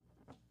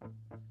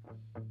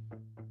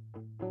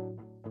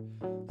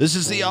This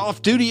is the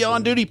Off Duty,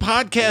 On Duty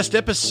podcast,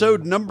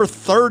 episode number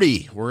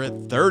 30. We're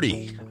at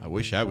 30. I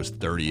wish I was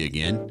 30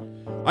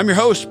 again. I'm your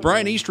host,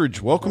 Brian Eastridge.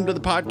 Welcome to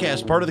the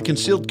podcast, part of the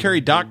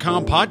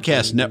ConcealedCarry.com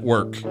podcast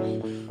network.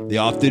 The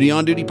Off Duty,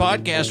 On Duty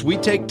podcast, we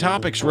take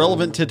topics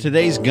relevant to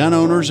today's gun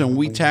owners and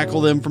we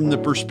tackle them from the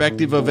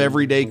perspective of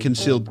everyday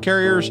concealed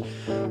carriers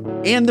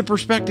and the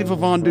perspective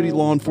of on-duty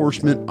law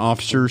enforcement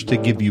officers to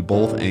give you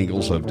both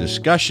angles of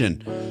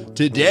discussion.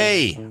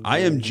 Today, I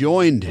am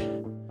joined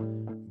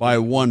by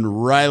one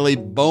Riley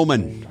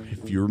Bowman.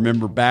 If you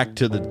remember back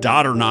to the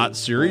Dot or Not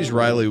series,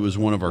 Riley was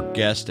one of our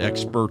guest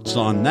experts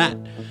on that.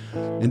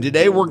 And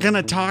today we're going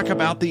to talk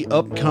about the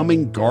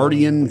upcoming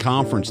Guardian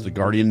Conference, the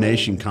Guardian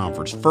Nation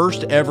Conference.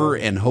 First ever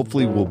and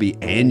hopefully will be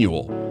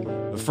annual.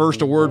 But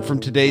first, a word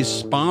from today's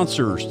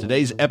sponsors.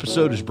 Today's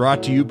episode is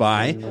brought to you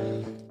by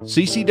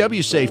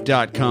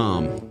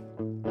ccwsafe.com.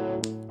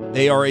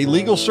 They are a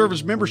legal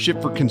service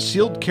membership for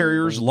concealed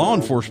carriers, law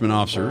enforcement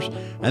officers,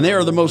 and they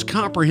are the most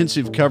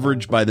comprehensive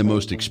coverage by the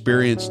most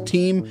experienced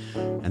team.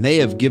 And they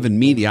have given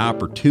me the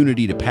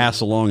opportunity to pass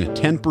along a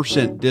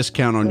 10%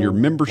 discount on your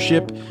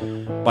membership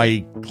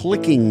by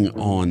clicking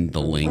on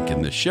the link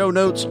in the show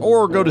notes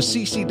or go to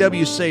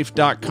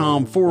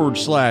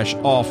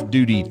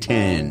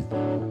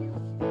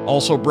ccwsafe.com/offduty10.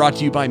 Also brought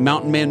to you by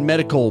Mountain Man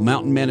Medical.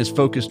 Mountain Man is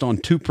focused on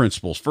two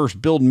principles. First,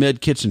 build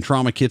med kits and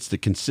trauma kits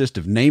that consist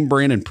of name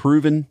brand and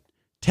proven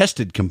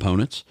tested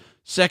components.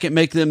 Second,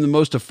 make them the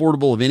most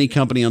affordable of any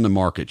company on the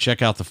market.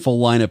 Check out the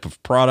full lineup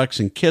of products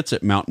and kits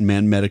at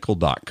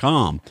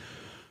mountainmanmedical.com.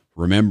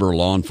 Remember,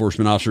 law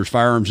enforcement officers,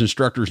 firearms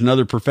instructors, and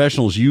other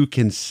professionals, you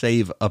can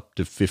save up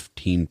to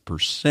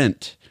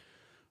 15%.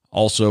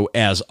 Also,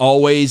 as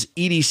always,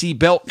 EDC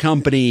Belt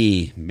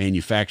Company,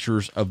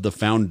 manufacturers of the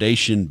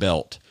Foundation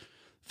Belt.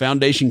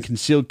 Foundation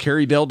Concealed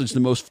Carry Belt is the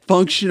most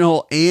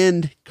functional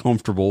and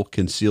comfortable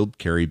concealed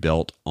carry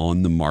belt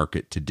on the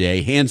market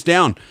today. Hands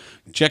down.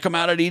 Check them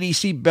out at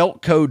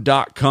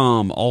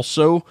edcbeltco.com.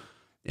 Also,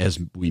 as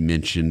we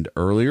mentioned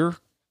earlier,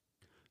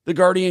 the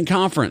Guardian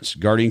Conference,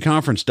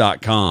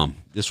 guardianconference.com.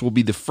 This will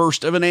be the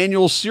first of an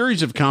annual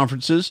series of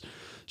conferences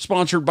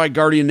sponsored by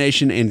Guardian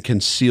Nation and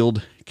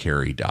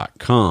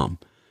concealedcarry.com,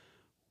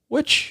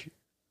 which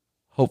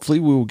hopefully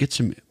we will get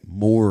some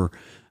more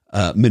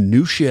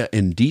minutia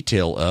and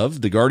detail of.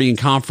 The Guardian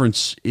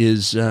Conference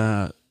is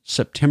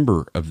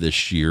September of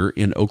this year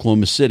in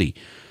Oklahoma City.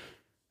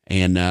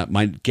 And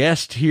my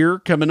guest here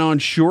coming on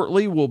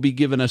shortly will be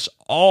giving us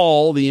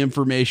all the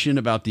information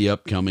about the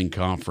upcoming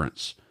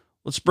conference.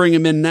 Let's bring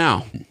him in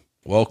now.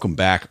 Welcome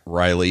back,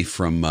 Riley,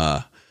 from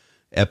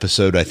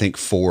episode, I think,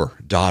 4,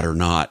 Dot or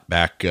Not,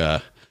 back in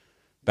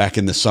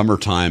the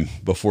summertime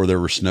before there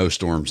were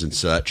snowstorms and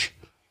such.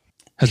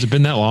 Has it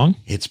been that long?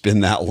 It's been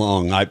that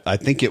long. I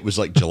think it was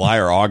like July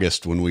or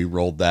August when we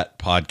rolled that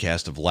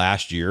podcast of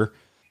last year.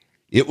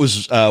 It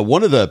was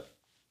one of the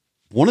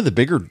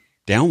bigger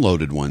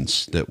downloaded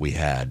ones that we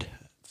had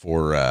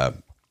for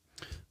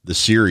the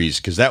series,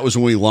 because that was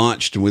when we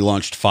launched, and we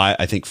launched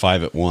 5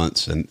 at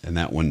once, and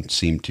that one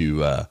seemed to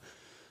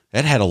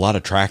that had a lot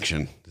of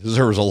traction.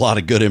 There was a lot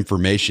of good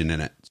information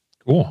in it.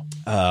 Cool.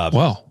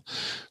 Well,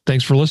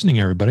 thanks for listening,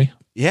 everybody.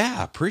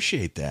 Yeah,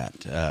 appreciate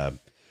that.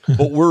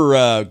 But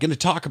we're going to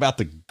talk about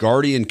the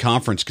Guardian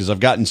Conference because I've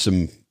gotten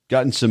some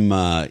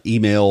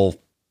email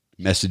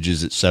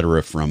messages,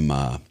 etc.,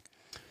 from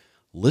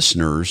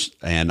listeners,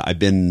 and I've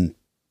been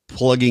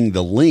plugging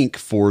the link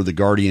for the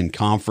Guardian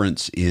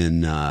Conference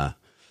in our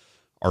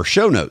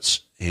show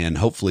notes, and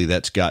hopefully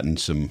that's gotten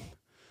some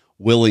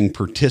willing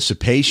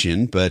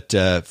participation. But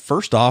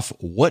first off,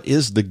 what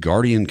is the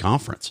Guardian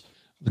Conference?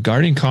 The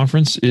Guardian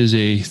Conference is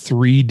a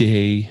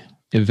 3-day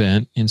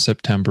event in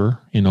September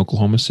in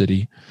Oklahoma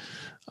City.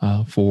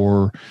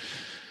 For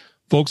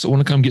folks that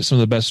want to come get some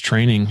of the best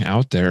training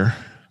out there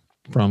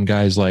from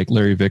guys like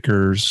Larry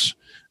Vickers,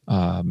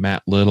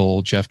 Matt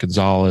Little, Jeff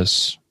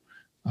Gonzalez,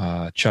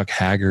 Chuck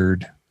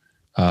Haggard,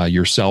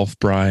 yourself,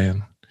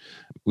 Brian.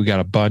 We got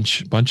a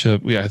bunch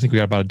of, I think we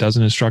got about a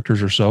dozen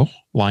instructors or so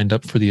lined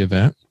up for the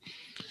event.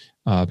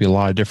 Be a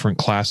lot of different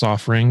class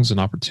offerings and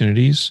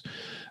opportunities.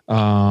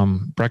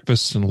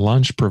 Breakfast and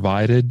lunch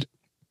provided.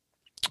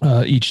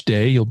 Each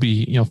day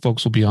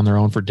folks will be on their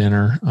own for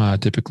dinner.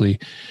 Typically,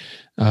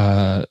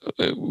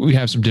 we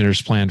have some dinners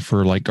planned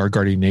for like our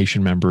Guardian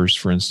Nation members,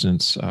 for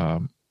instance,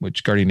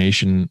 which Guardian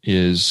Nation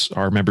is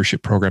our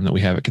membership program that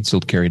we have at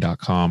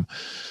concealedcarry.com.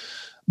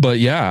 But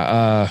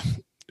yeah,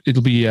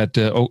 it'll be at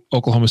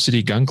Oklahoma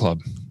City Gun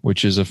Club,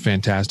 which is a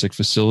fantastic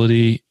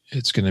facility.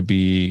 It's going to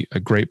be a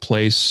great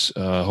place.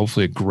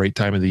 Hopefully a great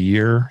time of the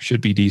year.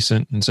 Should be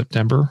decent in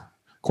September.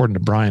 According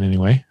to Brian,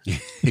 anyway.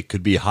 It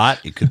could be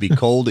hot. It could be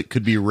cold. It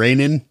could be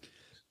raining.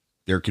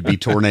 There could be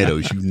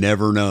tornadoes. You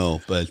never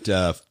know. But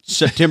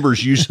September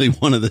is usually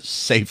one of the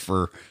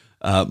safer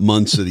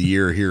months of the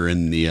year here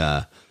in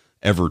the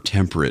ever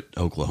temperate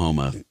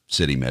Oklahoma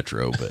City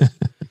metro. But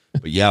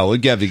yeah, we'll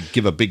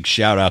give a big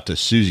shout out to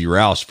Susie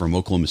Rouse from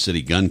Oklahoma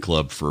City Gun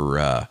Club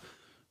for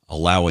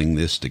allowing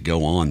this to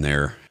go on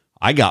there.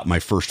 I got my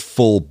first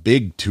full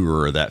big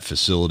tour of that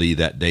facility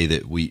that day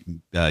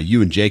that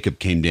you and Jacob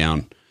came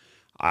down.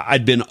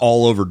 I'd been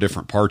all over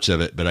different parts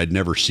of it, but I'd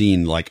never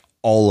seen like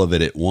all of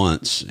it at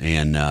once,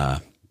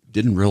 and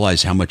didn't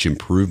realize how much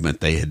improvement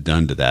they had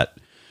done to that.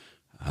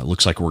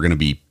 Looks like we're going to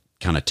be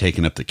kind of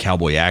taking up the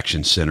Cowboy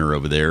Action Center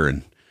over there,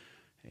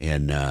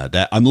 and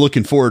that I'm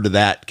looking forward to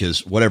that,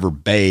 because whatever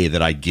bay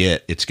that I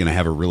get, it's going to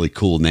have a really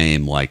cool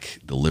name, like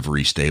the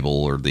Livery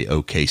Stable or the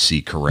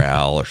OKC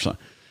Corral or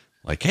something.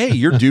 Like, hey,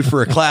 you're due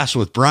for a class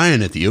with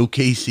Brian at the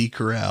OKC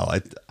Corral.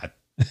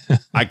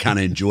 I kind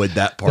of enjoyed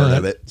that part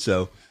of it.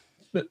 So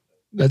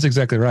that's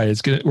exactly right.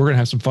 We're gonna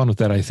have some fun with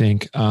that, I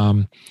think.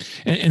 And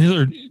the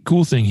other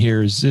cool thing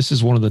here is this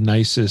is one of the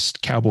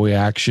nicest cowboy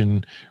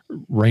action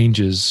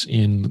ranges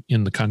in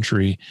the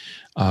country,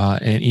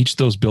 and each of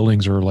those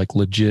buildings are like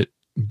legit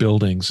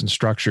buildings and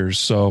structures.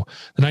 So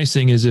the nice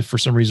thing is, if for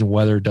some reason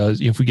weather does,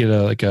 if we get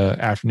a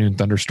afternoon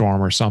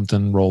thunderstorm or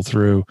something roll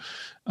through,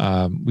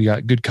 we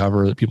got good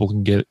cover that people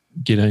can get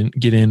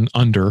in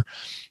under,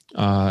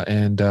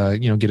 and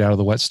get out of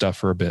the wet stuff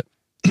for a bit.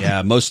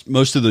 Yeah,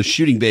 most of the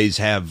shooting bays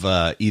have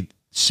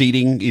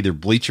seating, either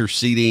bleacher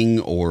seating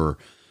or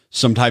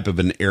some type of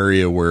an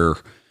area where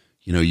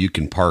you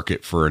can park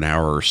it for an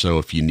hour or so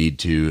if you need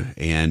to.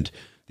 And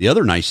the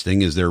other nice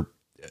thing is they're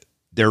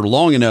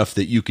long enough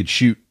that you could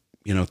shoot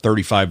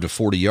 35 to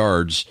 40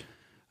 yards.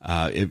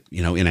 In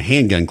a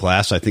handgun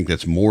class, I think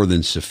that's more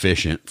than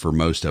sufficient for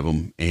most of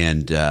them.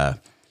 And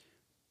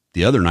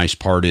the other nice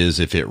part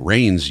is, if it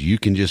rains, you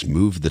can just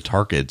move the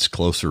targets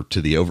closer to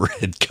the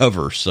overhead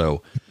cover.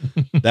 So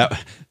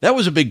that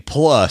was a big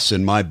plus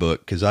in my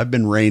book, because I've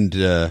been rained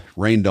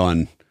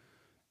on.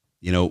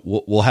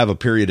 We'll have a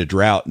period of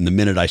drought, and the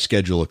minute I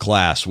schedule a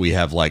class, we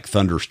have like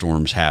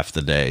thunderstorms half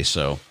the day.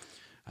 So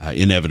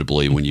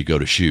inevitably, when you go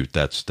to shoot,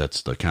 that's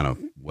the kind of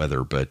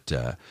weather. But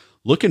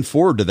looking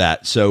forward to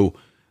that. So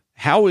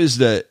how is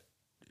the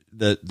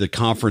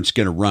conference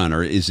going to run?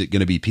 Or is it going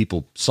to be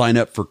people sign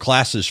up for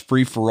classes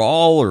free for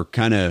all, or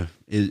kind of,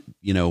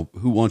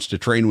 who wants to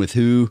train with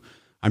who?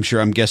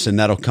 I'm guessing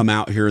that'll come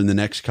out here in the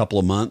next couple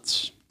of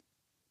months.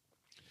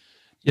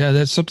 Yeah,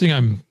 that's something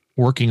I'm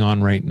working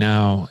on right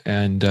now.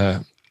 And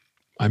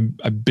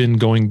I've been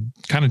going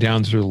kind of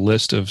down through the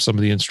list of some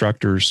of the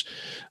instructors,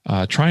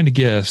 trying to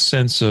get a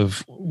sense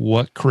of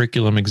what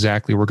curriculum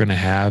exactly we're going to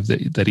have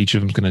that each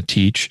of them is going to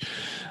teach.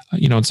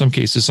 In some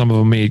cases, some of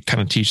them may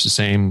kind of teach the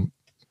same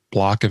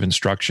block of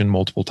instruction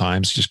multiple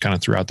times, just kind of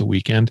throughout the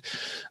weekend.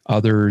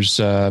 Others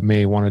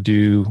may want to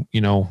do,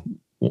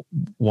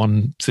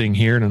 one thing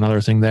here and another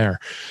thing there.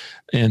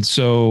 And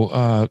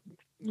so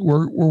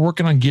we're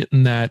working on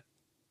getting that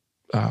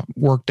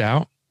worked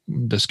out,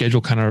 the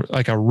schedule, kind of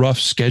like a rough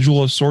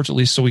schedule of sorts, at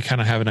least, so we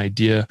kind of have an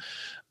idea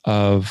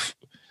of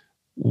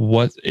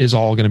what is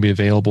all going to be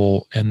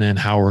available, and then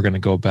how we're going to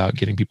go about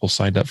getting people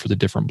signed up for the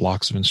different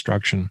blocks of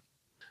instruction.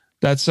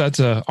 That's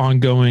an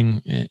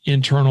ongoing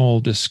internal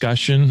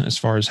discussion as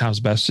far as how's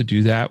best to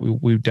do that.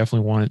 We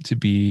definitely want it to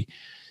be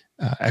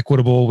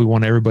equitable. We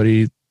want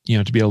everybody,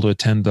 to be able to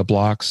attend the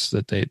blocks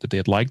that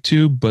they'd like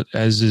to. But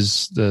as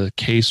is the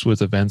case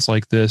with events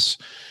like this,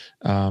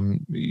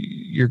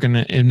 you're going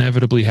to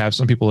inevitably have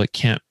some people that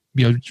can't,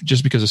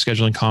 just because of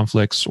scheduling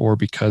conflicts or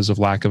because of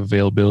lack of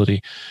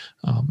availability.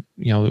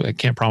 I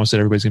can't promise that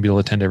everybody's going to be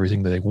able to attend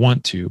everything that they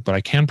want to, but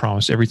I can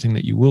promise everything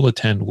that you will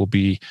attend will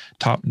be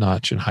top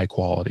notch and high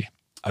quality.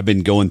 I've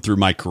been going through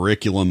my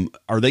curriculum.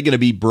 Are they going to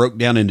be broke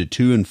down into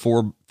 2 and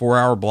 4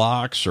 hour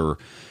blocks? Or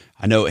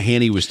I know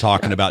Hanny was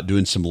talking about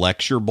doing some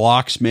lecture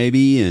blocks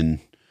maybe. And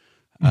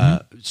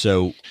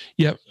so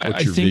yeah,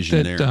 I think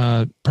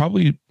that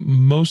probably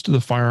most of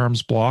the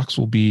firearms blocks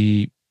will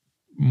be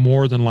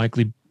more than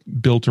likely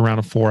built around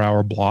a 4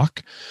 hour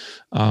block.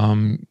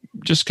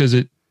 Just because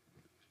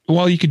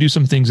while you could do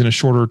some things in a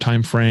shorter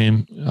time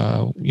frame,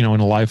 in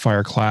a live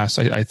fire class,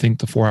 I think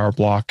the 4 hour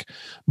block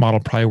model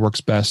probably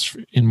works best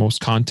in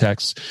most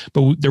contexts.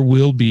 But there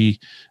will be,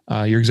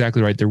 you're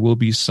exactly right, there will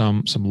be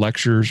some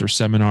lectures or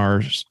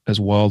seminars as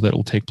well that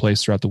will take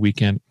place throughout the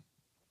weekend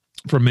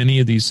for many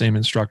of these same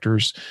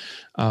instructors.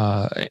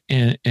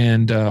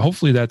 And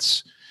hopefully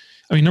that's,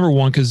 number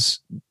one, because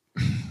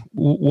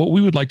what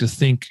we would like to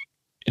think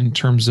in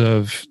terms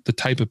of the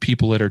type of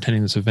people that are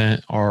attending this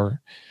event are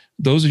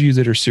those of you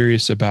that are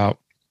serious about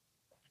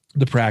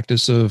the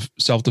practice of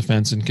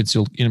self-defense and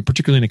concealed,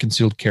 particularly in a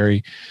concealed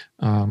carry,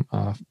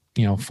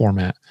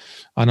 format.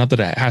 Not that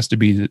it has to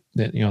be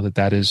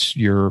that is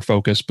your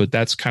focus, but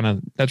that's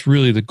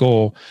really the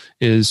goal,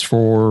 is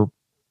for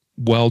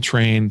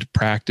well-trained,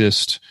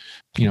 practiced,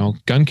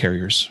 gun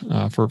carriers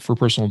for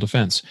personal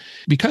defense.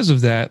 Because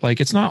of that,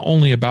 it's not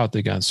only about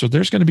the guns. So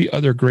there's going to be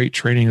other great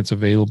training that's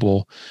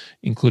available,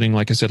 including,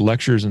 like I said,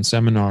 lectures and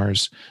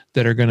seminars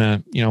that are going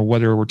to,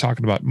 whether we're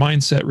talking about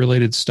mindset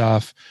related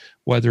stuff,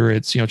 whether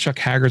it's, Chuck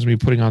Haggard's going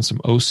to be putting on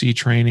some OC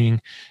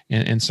training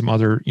and some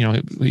other,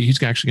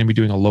 he's actually going to be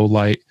doing a low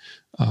light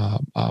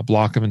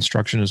block of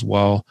instruction as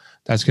well.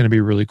 That's going to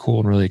be really cool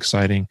and really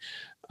exciting.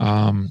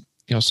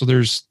 So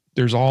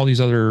there's all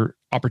these other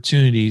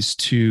opportunities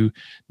to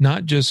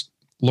not just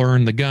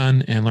learn the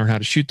gun and learn how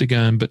to shoot the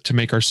gun, but to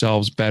make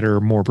ourselves better,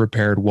 more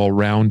prepared,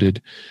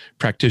 well-rounded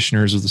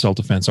practitioners of the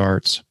self-defense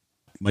arts.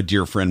 My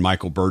dear friend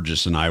Michael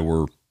Burgess and I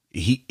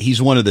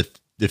he's one of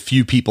the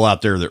few people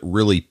out there that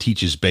really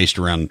teaches based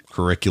around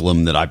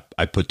curriculum that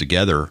I put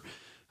together.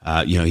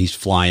 He's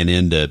flying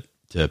in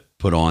to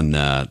put on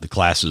the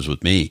classes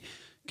with me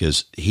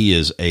because he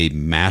is a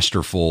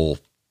masterful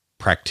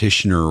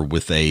practitioner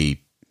with a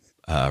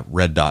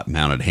red dot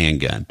mounted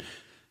handgun.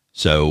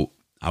 So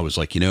I was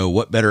like,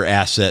 what better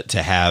asset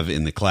to have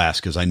in the class?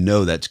 Because I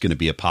know that's going to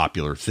be a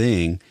popular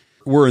thing.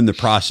 We're in the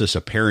process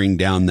of paring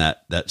down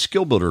that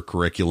skill builder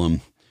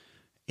curriculum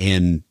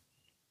and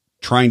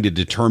trying to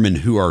determine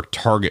who our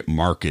target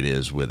market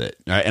is with it.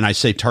 And I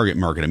say target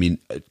market, I mean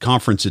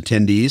conference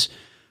attendees,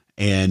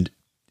 and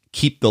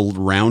keep the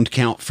round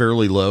count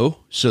fairly low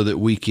so that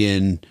we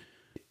can,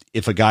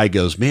 if a guy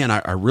goes, man,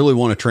 I really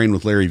want to train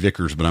with Larry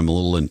Vickers, but I'm a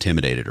little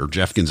intimidated, or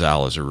Jeff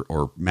Gonzalez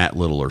or Matt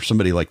Little or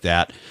somebody like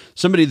that,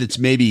 somebody that's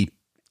maybe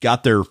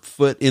got their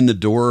foot in the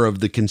door of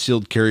the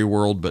concealed carry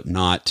world, but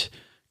not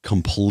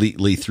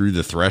completely through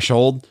the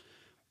threshold,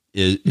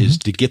 is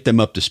to get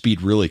them up to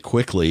speed really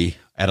quickly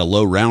at a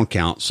low round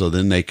count. So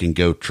then they can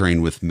go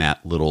train with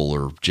Matt Little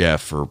or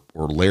Jeff or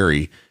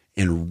Larry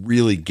and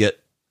really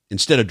get,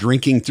 instead of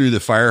drinking through the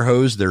fire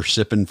hose, they're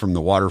sipping from the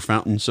water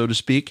fountain, so to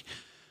speak.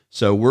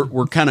 So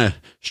we're kind of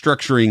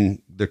structuring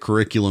the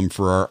curriculum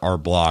for our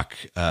block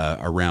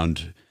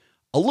around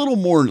a little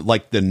more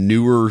like the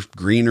newer,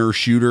 greener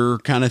shooter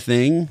kind of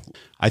thing.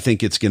 I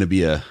think it's going to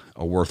be a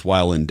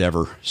worthwhile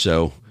endeavor.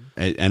 So,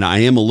 and I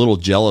am a little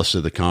jealous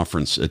of the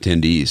conference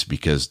attendees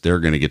because they're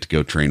going to get to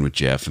go train with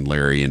Jeff and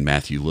Larry and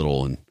Matthew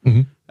Little.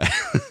 And,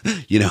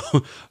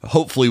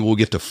 hopefully we'll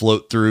get to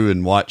float through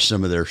and watch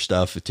some of their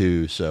stuff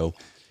too. So,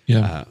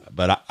 yeah,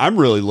 but I'm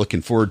really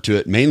looking forward to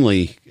it.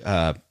 Mainly,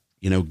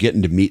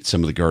 getting to meet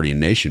some of the Guardian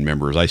Nation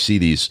members. I see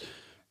these,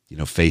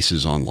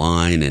 faces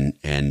online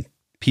and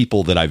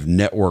people that I've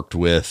networked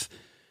with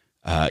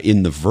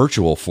in the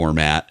virtual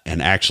format,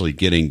 and actually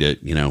getting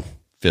to,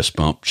 fist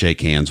bump, shake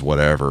hands,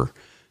 whatever.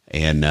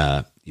 And,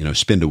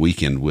 spend a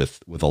weekend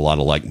with a lot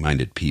of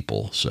like-minded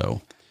people.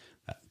 So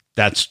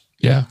that's,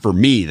 for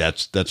me,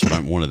 that's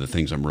what one of the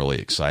things I'm really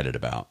excited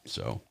about.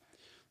 So.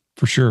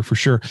 For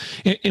sure.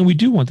 And we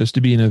do want this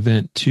to be an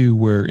event too,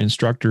 where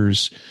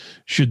instructors,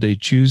 should they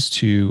choose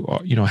to,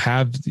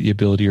 have the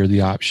ability or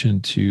the option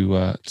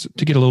to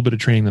get a little bit of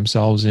training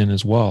themselves in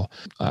as well.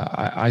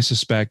 I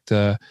suspect,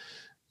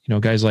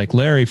 guys like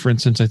Larry, for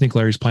instance, I think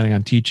Larry's planning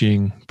on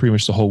teaching pretty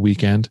much the whole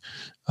weekend.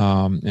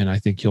 And I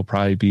think he'll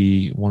probably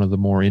be one of the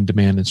more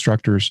in-demand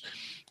instructors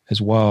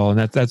as well. And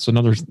that's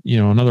another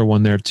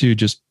one there too,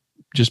 just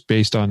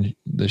based on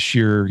the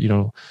sheer,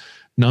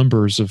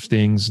 numbers of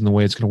things and the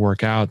way it's going to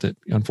work out, that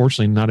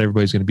unfortunately not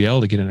everybody's going to be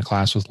able to get in a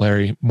class with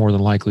Larry, more than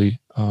likely,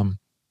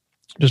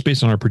 just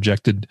based on our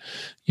projected,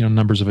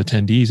 numbers of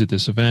attendees at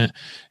this event,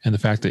 and the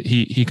fact that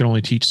he can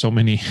only teach so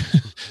many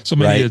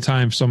right. at a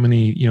time, so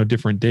many,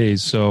 different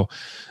days. So,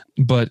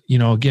 but,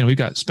 again, we've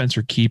got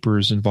Spencer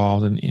Keepers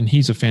involved, and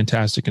he's a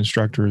fantastic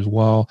instructor as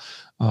well.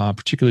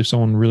 Particularly if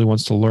someone really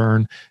wants to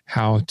learn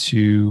how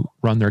to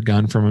run their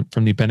gun from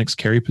the appendix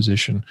carry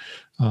position.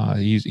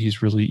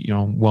 He's really,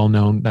 well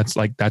known.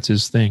 That's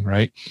his thing,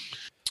 right?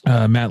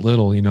 Matt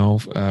Little,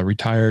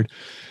 retired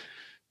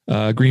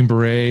Green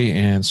Beret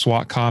and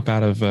SWAT cop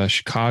out of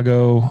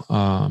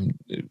Chicago,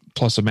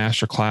 plus a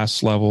master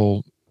class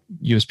level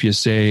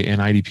USPSA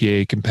and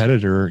IDPA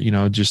competitor.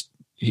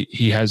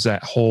 He has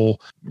that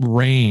whole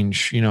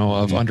range,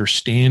 of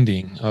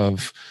understanding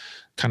of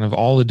kind of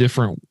all the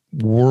different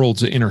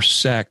worlds that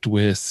intersect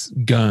with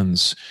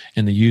guns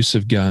and the use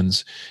of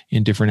guns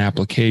in different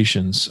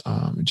applications.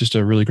 Just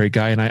a really great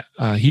guy.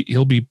 And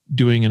he'll be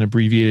doing an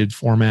abbreviated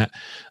format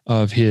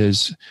of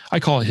I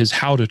call it his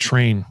How to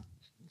Train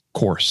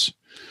course.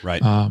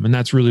 Right. And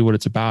that's really what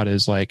it's about,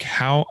 is like,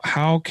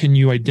 how can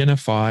you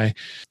identify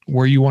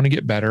where you want to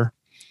get better,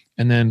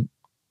 and then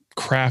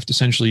craft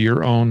essentially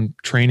your own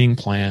training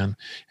plan.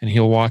 And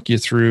he'll walk you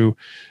through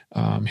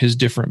his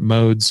different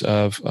modes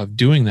of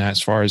doing that,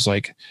 as far as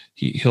like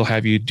he'll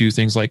have you do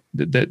things like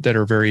that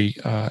are very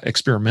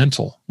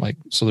experimental. Like,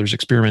 so there's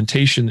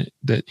experimentation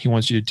that he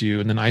wants you to do,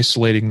 and then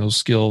isolating those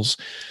skills.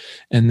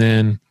 And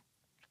then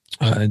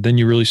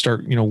you really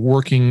start,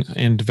 working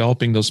and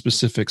developing those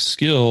specific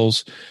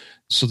skills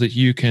so that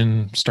you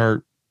can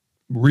start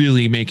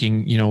really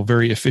making,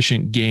 very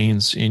efficient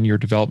gains in your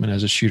development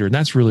as a shooter. And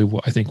that's really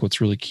what I think what's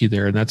really key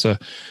there. And it's a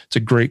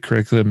great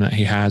curriculum that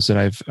he has that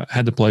I've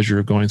had the pleasure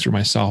of going through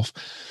myself.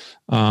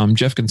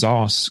 Jeff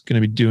Gonzalez is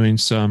going to be doing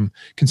some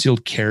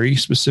concealed carry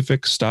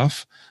specific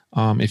stuff.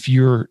 If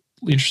you're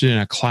interested in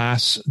a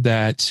class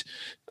that,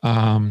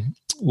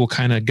 will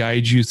kind of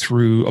guide you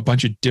through a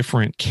bunch of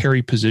different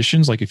carry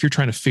positions. Like if you're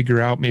trying to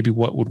figure out maybe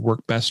what would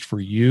work best for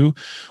you,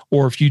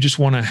 or if you just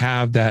want to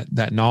have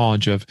that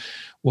knowledge of,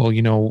 well,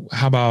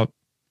 how about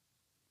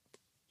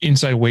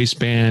inside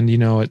waistband,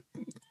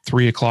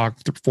 3 o'clock,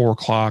 4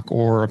 o'clock,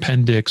 or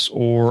appendix,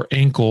 or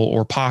ankle,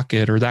 or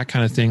pocket, or that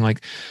kind of thing,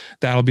 like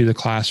that'll be the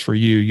class for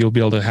you. You'll be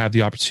able to have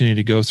the opportunity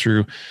to go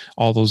through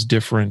all those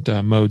different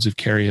modes of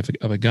carry of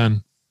a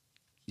gun.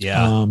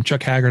 Yeah.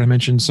 Chuck Haggard, I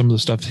mentioned some of the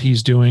stuff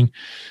he's doing.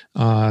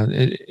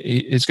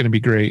 It's going to be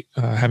great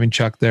having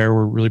Chuck there.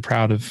 We're really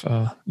proud of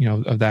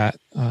of that.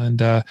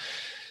 And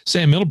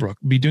Sam Middlebrook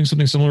will be doing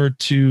something similar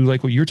to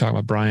like what you're talking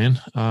about, Brian.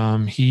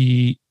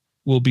 He's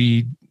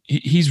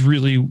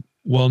really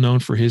well known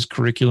for his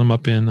curriculum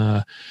up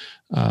in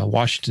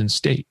Washington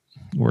State,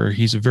 where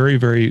he's a very,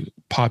 very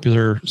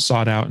popular,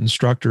 sought out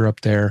instructor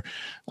up there,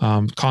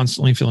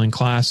 constantly filling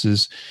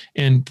classes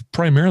and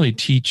primarily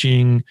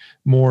teaching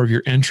more of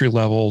your entry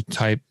level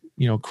type,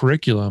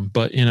 curriculum,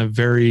 but in a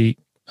very,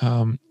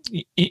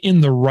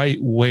 in the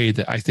right way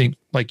that I think,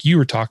 like you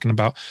were talking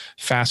about,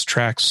 fast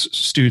tracks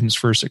students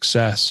for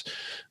success,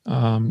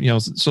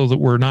 so that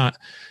we're not,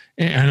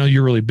 and I know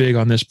you're really big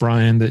on this,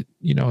 Brian, that,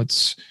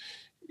 it's,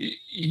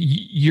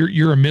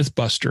 you're a myth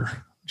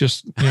buster.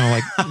 Just,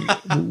 like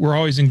we're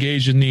always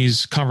engaged in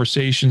these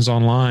conversations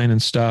online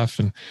and stuff.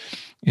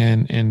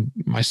 And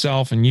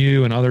myself and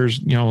you and others,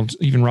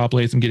 even Rob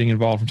Latham getting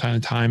involved from time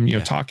to time,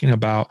 talking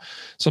about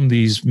some of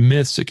these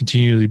myths that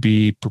continue to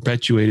be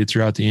perpetuated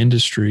throughout the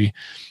industry,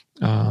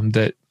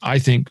 that I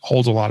think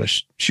holds a lot of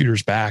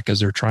shooters back as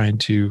they're trying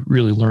to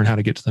really learn how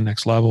to get to the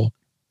next level.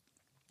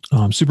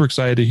 I'm super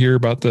excited to hear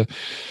about the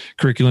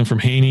curriculum from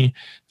Haney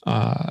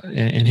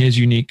and his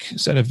unique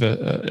set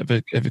of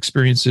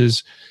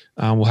experiences.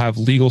 We'll have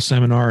legal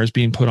seminars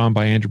being put on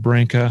by Andrew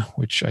Branca,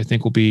 which I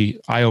think will be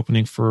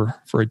eye-opening for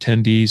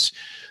attendees,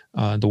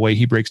 the way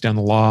he breaks down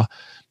the law.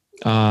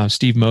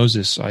 Steve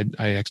Moses, I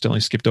accidentally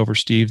skipped over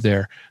Steve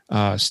there.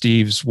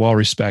 Steve's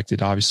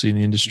well-respected, obviously, in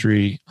the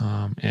industry,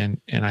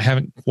 and I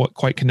haven't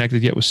quite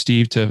connected yet with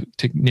Steve to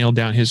nail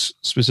down his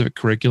specific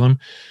curriculum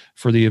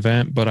for the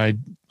event, but I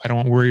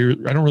don't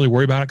really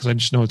worry about it because I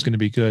just know it's going to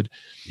be good.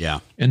 Yeah.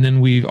 And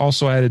then we've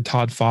also added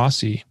Todd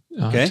Fossey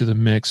to the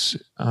mix,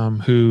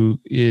 who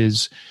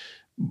is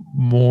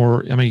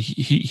more,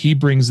 he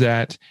brings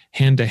that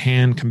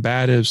hand-to-hand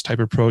combatives type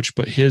approach,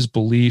 but his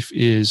belief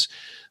is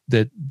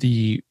that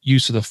the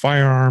use of the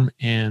firearm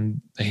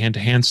and the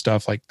hand-to-hand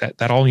stuff like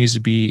that all needs to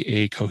be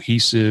a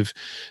cohesive,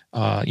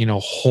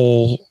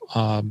 whole,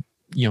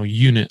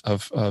 unit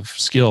of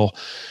skill.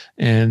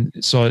 And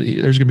so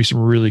there's going to be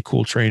some really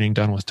cool training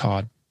done with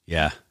Todd.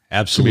 Yeah,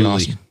 absolutely.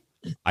 Awesome.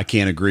 I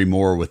can't agree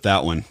more with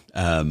that one.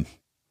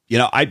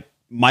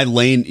 My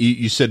lane,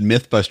 you said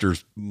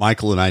Mythbusters.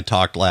 Michael and I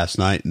talked last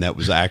night, and that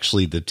was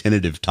actually the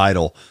tentative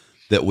title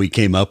that we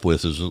came up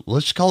with is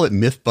let's call it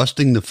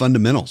Myth-Busting the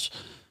Fundamentals.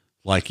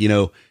 Like,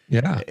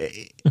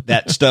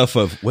 that stuff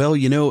of,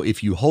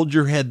 if you hold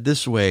your head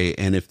this way,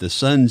 and if the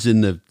sun's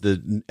in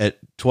the at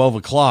 12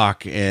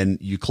 o'clock and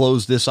you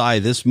close this eye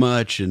this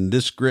much and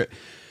this grip,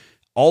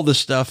 all the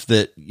stuff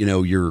that,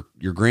 your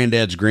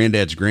granddad's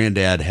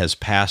granddad has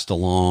passed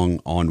along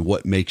on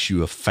what makes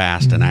you a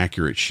fast and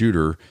accurate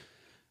shooter.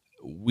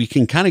 We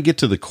can kind of get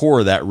to the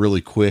core of that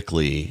really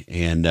quickly.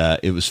 And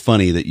it was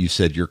funny that you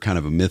said you're kind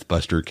of a myth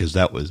buster, because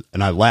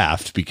and I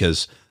laughed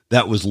because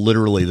that was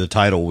literally the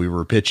title we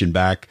were pitching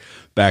back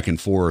and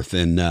forth.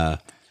 And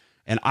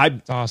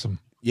that's awesome.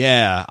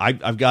 Yeah.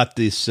 I've got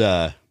this,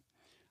 I've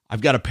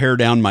got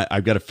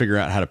to figure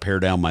out how to pare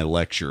down my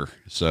lecture.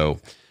 So,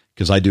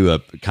 cause I do a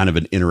kind of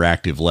an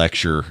interactive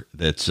lecture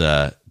that's,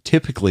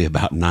 typically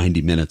about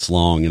 90 minutes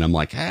long. And I'm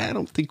like, I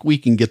don't think we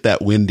can get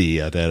that windy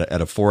at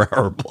a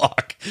 4-hour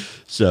block.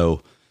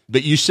 So,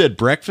 but you said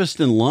breakfast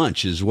and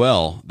lunch as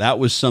well. That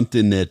was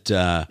something that,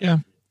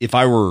 if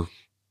I were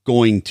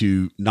going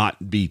to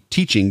not be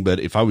teaching,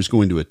 but if I was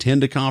going to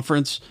attend a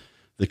conference,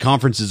 the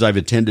conferences I've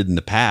attended in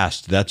the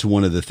past, that's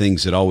one of the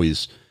things that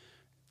always,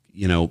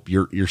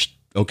 you're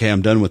okay,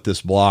 I'm done with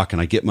this block,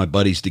 and I get my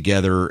buddies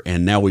together,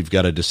 and now we've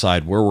got to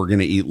decide where we're going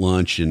to eat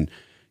lunch. And,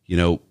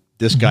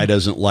 this guy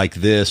doesn't like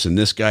this and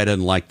this guy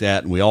doesn't like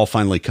that. And we all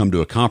finally come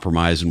to a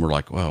compromise, and we're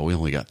like, well, we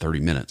only got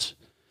 30 minutes.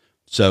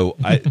 So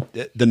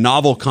the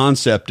novel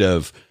concept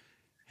of,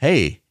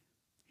 hey,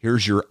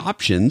 here's your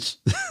options.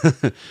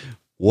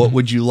 What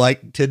would you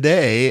like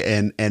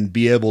today? And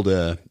be able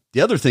to, the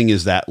other thing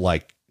is that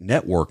like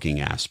networking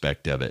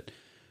aspect of it.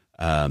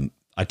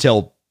 I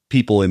tell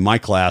people in my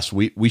class,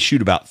 we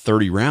shoot about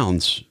 30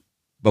 rounds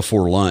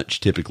before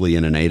lunch, typically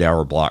in an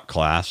 8-hour block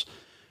class.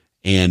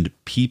 And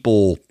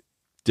people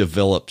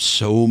develop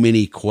so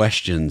many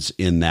questions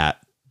in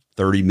that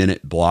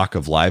 30-minute block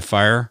of live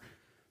fire.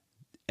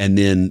 And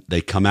then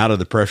they come out of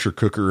the pressure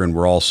cooker, and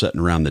we're all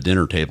sitting around the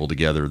dinner table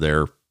together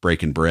there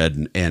breaking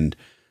bread. And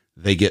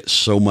they get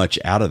so much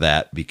out of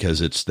that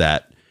because it's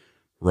that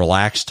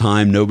relaxed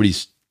time.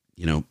 Nobody's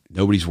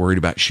worried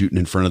about shooting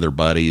in front of their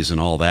buddies and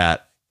all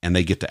that. And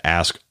they get to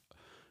ask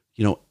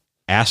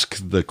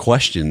the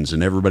questions,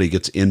 and everybody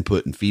gets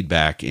input and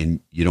feedback,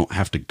 and you don't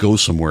have to go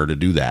somewhere to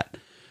do that.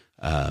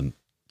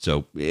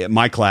 So in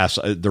my class,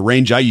 the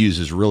range I use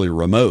is really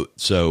remote.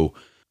 So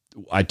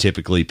I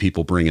typically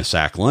people bring a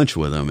sack lunch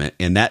with them,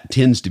 and that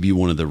tends to be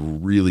one of the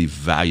really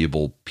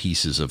valuable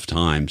pieces of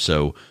time.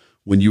 So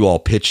when you all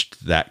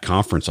pitched that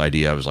conference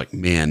idea, I was like,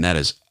 man, that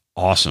is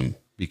awesome,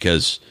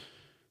 because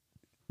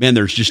man,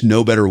 there's just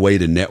no better way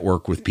to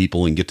network with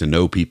people and get to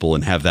know people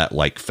and have that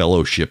like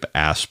fellowship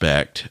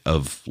aspect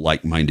of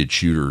like-minded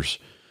shooters.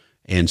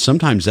 And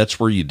sometimes that's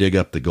where you dig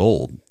up the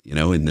gold,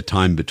 in the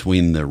time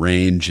between the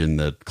range and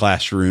the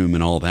classroom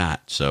and all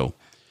that. So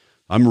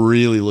I'm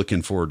really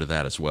looking forward to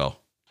that as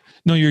well.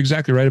 No, you're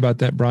exactly right about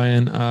that,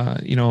 Brian.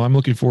 I'm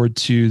looking forward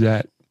to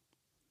that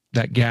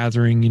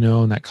gathering,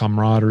 and that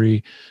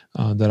camaraderie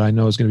that I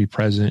know is going to be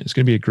present. It's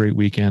going to be a great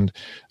weekend.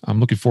 I'm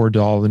looking forward to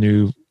all the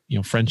new,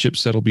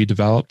 friendships that'll be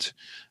developed.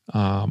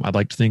 I'd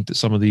like to think that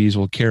some of these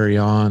will carry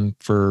on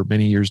for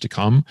many years to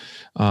come,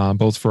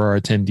 both for our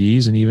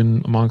attendees and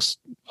even amongst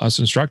us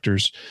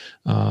instructors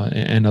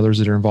and others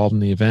that are involved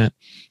in the event,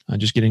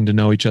 just getting to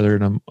know each other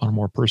on a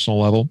more personal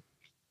level.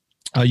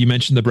 You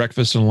mentioned the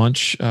breakfast and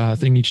lunch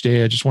thing each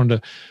day. I just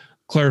wanted to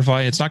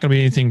clarify, it's not going to be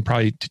anything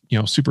probably,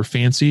 super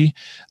fancy.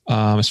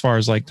 As far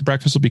as like the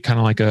breakfast will be kind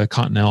of like a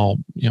continental,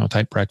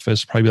 type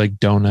breakfast, probably like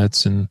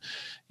donuts and,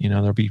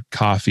 there'll be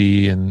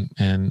coffee and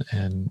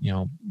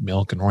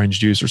milk and orange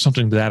juice or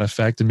something to that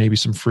effect, and maybe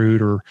some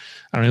fruit, or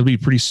I don't know, it'll be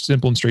pretty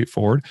simple and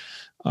straightforward.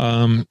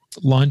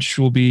 Lunch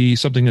will be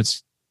something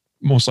that's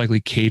most likely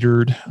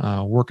catered,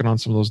 working on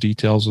some of those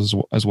details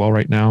as well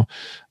right now.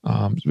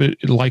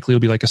 It likely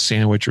will be like a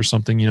sandwich or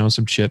something,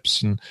 some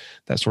chips and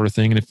that sort of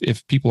thing. And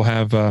if people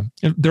have,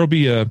 there'll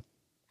be a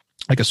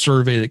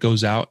survey that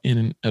goes out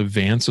in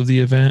advance of the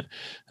event.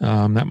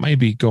 That might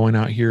be going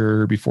out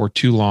here before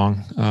too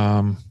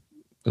long.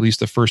 At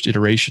least the first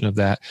iteration of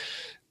that.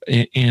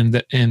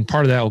 And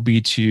part of that will be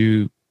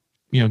to,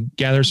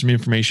 gather some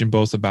information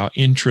both about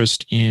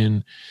interest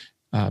in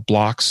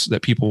blocks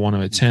that people want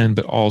to attend,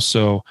 but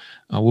also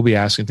we'll be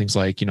asking things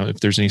like, if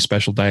there's any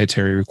special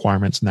dietary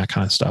requirements and that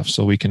kind of stuff,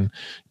 so we can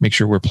make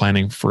sure we're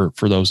planning for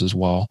those as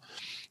well.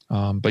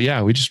 But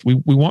yeah, we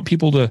want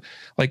people to,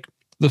 like,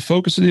 the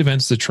focus of the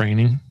event's the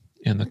training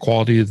and the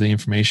quality of the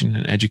information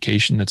and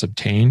education that's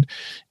obtained.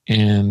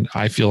 And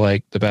I feel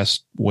like the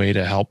best way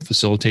to help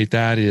facilitate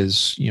that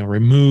is,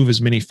 remove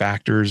as many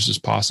factors as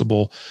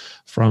possible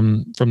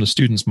from the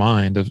student's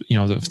mind of,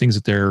 the things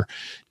that they're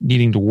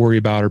needing to worry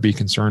about or be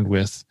concerned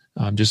with.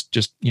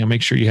 Just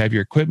make sure you have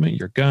your equipment,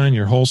 your gun,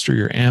 your holster,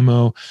 your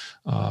ammo,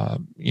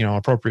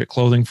 appropriate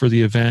clothing for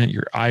the event,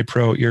 your eye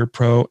pro, ear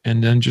pro,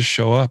 and then just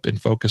show up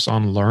and focus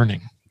on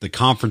learning. The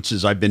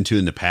conferences I've been to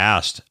in the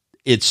past,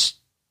 it's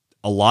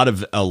a lot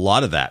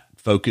of that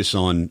focus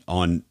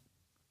on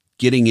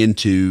getting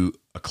into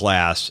a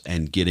class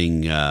and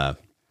getting,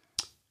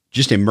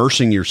 just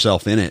immersing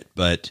yourself in it.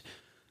 But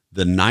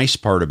the nice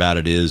part about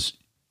it is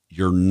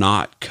you're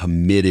not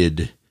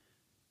committed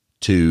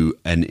to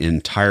an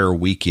entire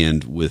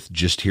weekend with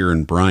just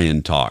hearing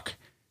Brian talk.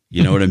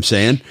 You know what I'm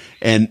saying?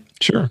 And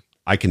sure,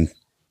 I can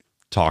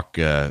talk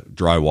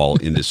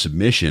drywall into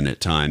submission at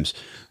times,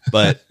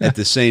 but at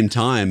the same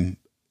time,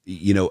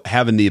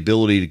 having the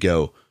ability to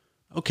go,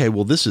 okay,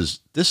 well, this is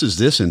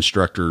this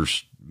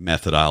instructor's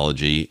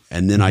methodology,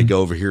 and then I go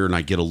over here and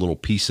I get a little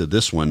piece of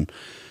this one.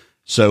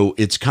 So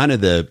it's kind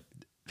of the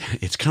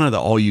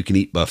all you can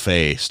eat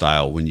buffet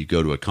style when you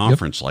go to a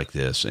conference like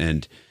this.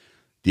 And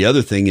the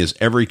other thing is,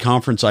 every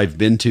conference I've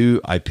been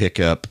to, I pick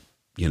up,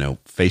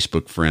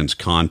 Facebook friends,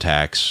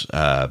 contacts,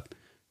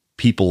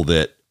 people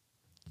that,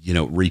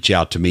 reach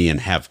out to me and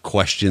have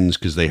questions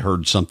because they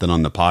heard something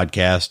on the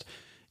podcast,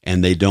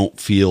 and they don't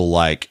feel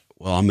like,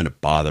 well, I'm going to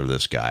bother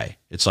this guy.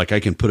 It's like I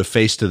can put a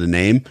face to the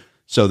name.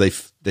 So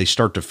they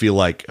start to feel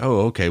like,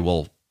 oh, okay,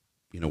 well,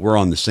 we're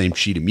on the same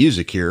sheet of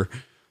music here.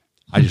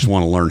 I just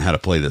want to learn how to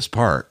play this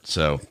part.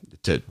 So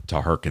to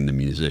hearken the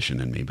musician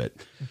in me, but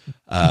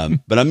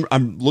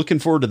I'm looking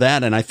forward to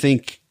that. And I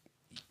think,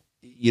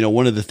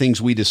 one of the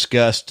things we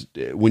discussed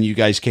when you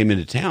guys came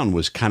into town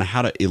was kind of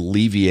how to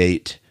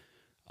alleviate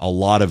a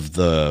lot of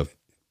the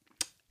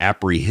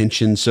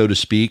apprehension, so to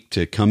speak,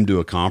 to come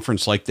to a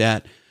conference like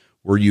that,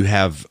 where you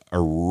have a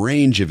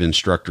range of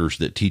instructors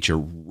that teach a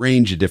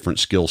range of different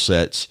skill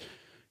sets.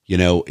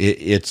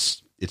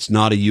 It's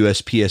not a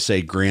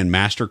USPSA Grand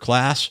Master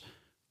class,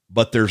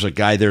 but there's a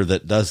guy there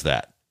that does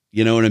that.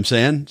 You know what I'm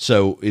saying?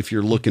 So if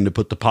you're looking to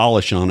put the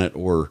polish on it,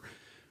 or,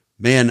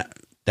 man,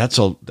 that's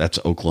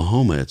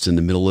Oklahoma. It's in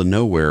the middle of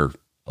nowhere,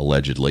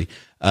 allegedly.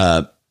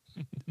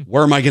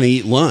 Where am I going to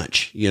eat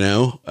lunch?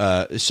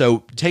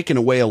 So taking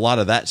away a lot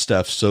of that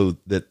stuff so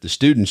that the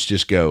students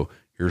just go,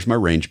 here's my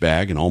range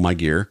bag and all my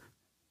gear.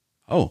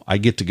 Oh, I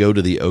get to go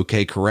to the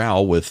OK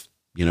Corral with,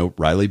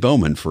 Riley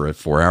Bowman for a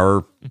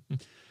 4-hour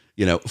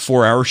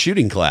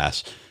shooting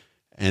class,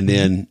 and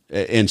then,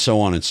 and so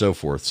on and so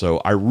forth. So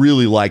I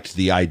really liked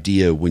the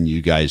idea when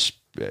you guys,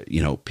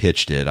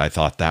 pitched it. I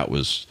thought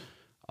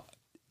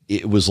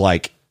it was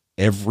like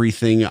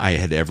everything I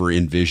had ever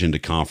envisioned a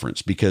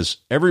conference, because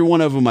every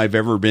one of them I've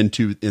ever been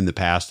to in the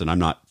past, and I'm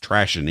not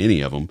trashing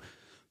any of them,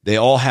 they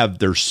all have,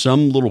 there's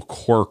some little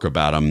quirk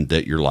about them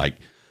that you're like,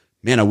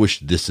 man, I wish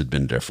this had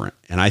been different.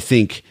 And I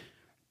think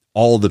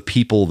all the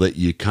people that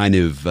you kind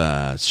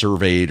of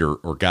surveyed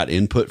or got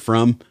input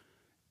from,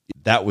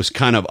 that was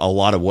kind of a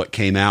lot of what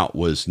came out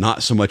was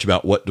not so much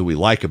about what do we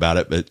like about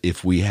it, but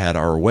if we had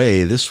our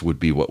way, this would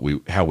be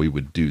how we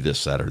would do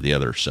this, that, or the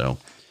other. So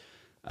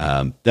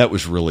that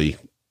was really,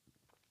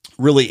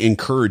 really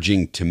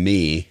encouraging to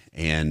me,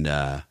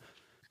 and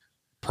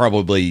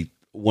probably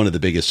one of the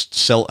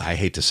biggest I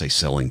hate to say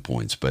selling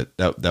points, but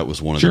that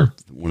was one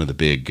of the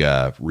big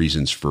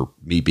reasons for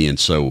me being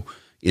so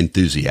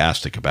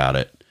enthusiastic about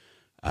it.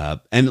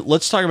 And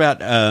let's talk about,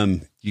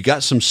 you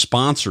got some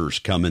sponsors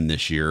coming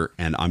this year,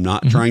 and I'm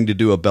not trying to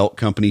do a belt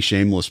company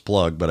shameless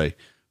plug, but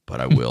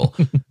I will.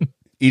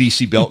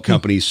 EDC Belt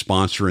Company's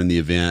sponsoring the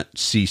event,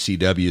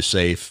 CCW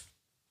Safe.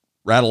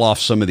 Rattle off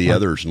some of the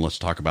others, and let's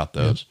talk about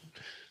those.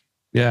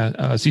 Yeah,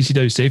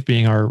 CCW Safe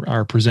being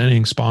our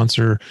presenting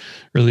sponsor,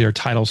 really our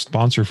title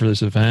sponsor for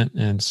this event,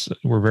 and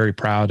we're very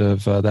proud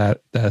of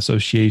that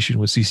association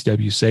with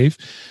CCW Safe,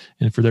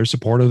 and for their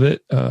support of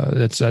it.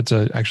 That's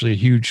actually a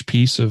huge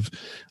piece of,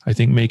 I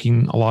think,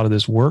 making a lot of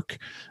this work.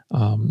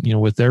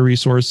 With their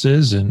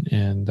resources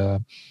and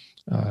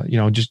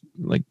just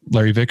like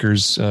Larry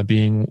Vickers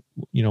being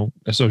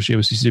associated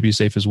with CCW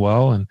Safe as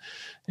well,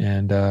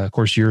 and of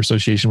course your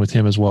association with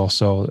him as well.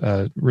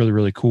 So really,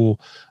 really cool.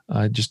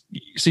 Just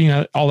seeing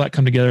all that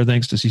come together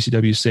thanks to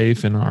CCW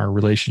Safe and our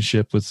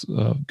relationship with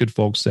good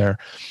folks there.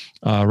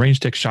 Range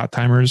Tech Shot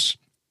Timers,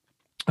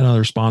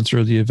 another sponsor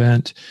of the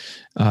event.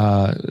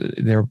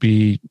 There'll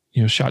be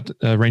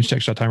Range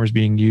Tech Shot Timers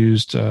being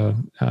used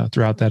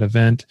throughout that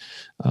event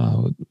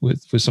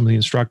with some of the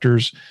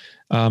instructors.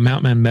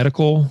 Mountain Man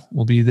Medical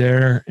will be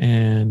there,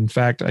 and in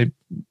fact, I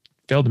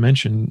failed to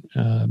mention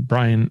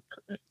Brian.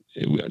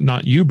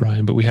 Not you,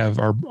 Brian, but we have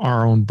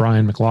our own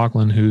Brian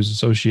McLaughlin, who's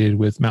associated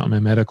with Mountain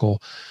Man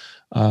Medical,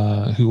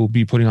 who will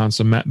be putting on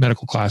some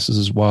medical classes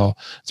as well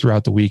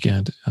throughout the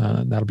weekend.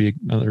 That'll be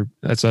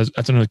that's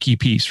another key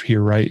piece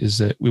here, right? Is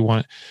that we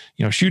want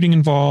shooting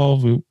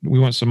involved. We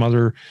want some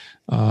other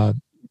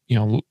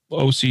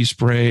OC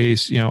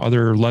sprays,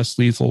 other less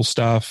lethal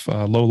stuff,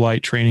 low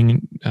light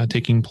training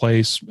taking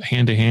place,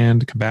 hand to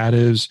hand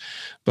combatives,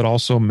 but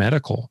also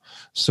medical.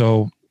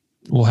 So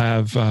we'll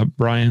have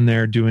Brian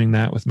there doing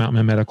that with Mountain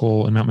Man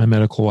Medical, and Mountain Man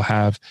Medical will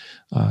have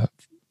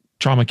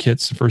trauma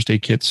kits, first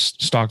aid kits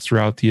stocked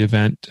throughout the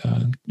event,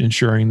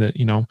 ensuring that,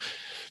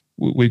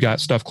 we've got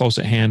stuff close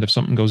at hand if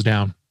something goes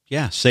down.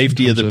 Yeah.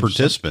 Safety of the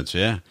participants.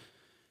 Yeah.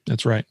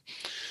 That's right.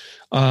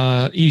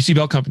 EDC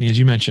Belt Company, as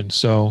you mentioned.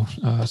 So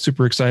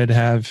super excited to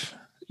have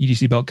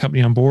EDC Belt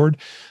Company on board.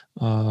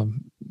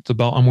 The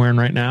belt I'm wearing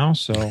right now.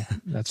 So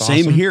that's awesome.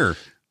 Same here.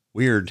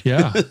 Weird.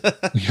 Yeah.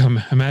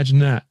 Imagine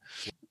that.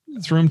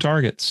 Throom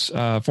Targets,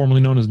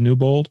 formerly known as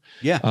Newbold.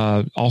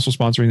 Yeah. Also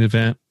sponsoring the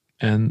event,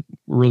 and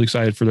we're really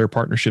excited for their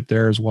partnership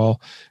there as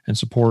well and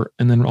support.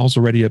 And then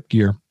also Ready Up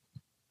Gear.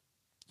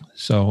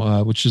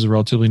 So, which is a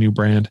relatively new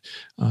brand,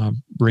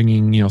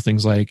 bringing,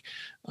 things like,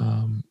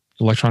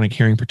 electronic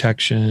hearing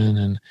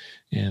protection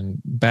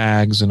and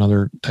bags and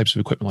other types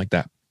of equipment like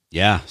that.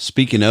 Yeah.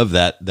 Speaking of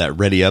that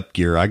Ready Up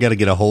Gear, I got to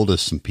get a hold of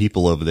some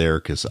people over there,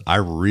 because I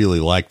really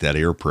like that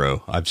Air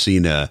Pro. I've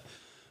seen a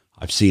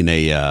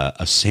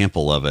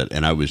sample of it,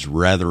 and I was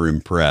rather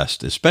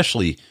impressed,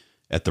 especially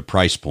at the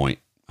price point.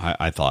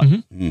 I thought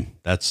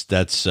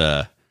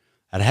that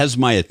has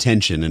my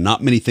attention, and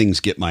not many things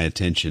get my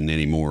attention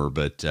anymore.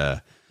 But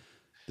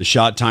the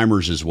shot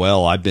timers as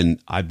well. I've been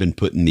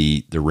putting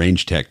the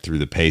Range Tech through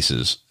the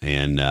paces,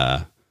 and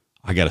I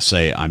got to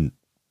say,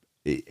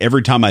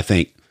 every time I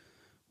think,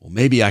 well,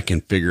 maybe I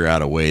can figure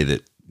out a way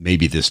that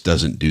maybe this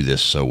doesn't do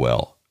this so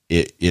well,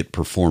 it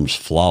performs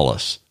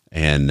flawless,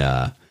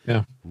 and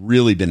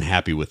really been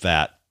happy with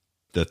that.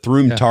 The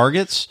Throom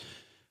Targets,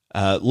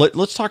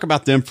 let's talk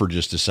about them for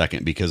just a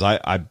second, because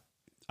I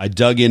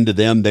dug into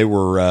them. They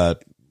were,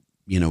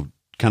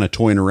 kind of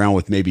toying around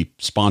with maybe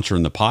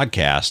sponsoring the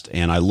podcast,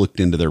 and I looked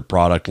into their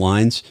product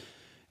lines,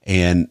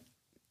 and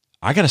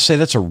I got to say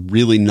that's a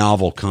really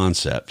novel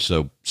concept.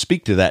 So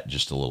speak to that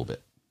just a little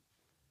bit.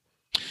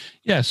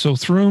 Yeah. So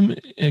Throom,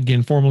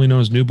 again, formerly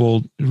known as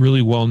Newbold,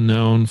 really well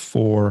known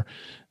for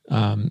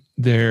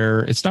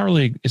it's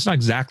not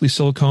exactly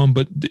silicone,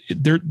 but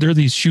they're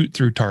these shoot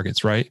through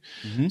targets, right?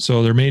 Mm-hmm.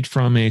 So they're made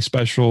from a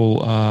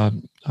special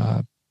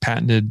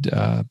patented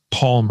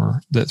polymer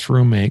that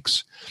Throom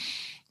makes,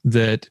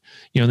 that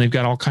they've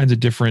got all kinds of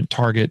different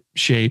target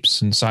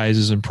shapes and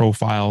sizes and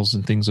profiles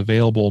and things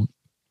available.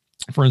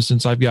 For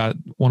instance, I've got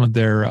one of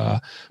their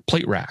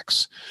plate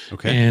racks.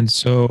 Okay. And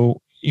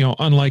so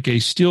unlike a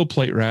steel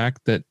plate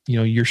rack that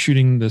you're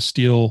shooting the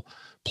steel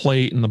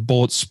plate and the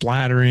bullets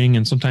splattering,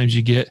 and sometimes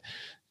you get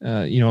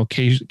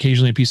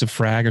occasionally a piece of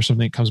frag or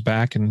something that comes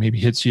back and maybe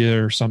hits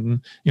you or something.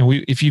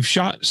 If you've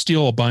shot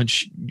steel a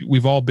bunch,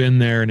 we've all been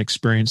there and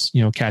experienced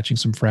catching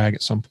some frag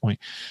at some point.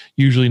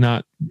 Usually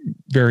not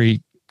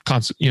very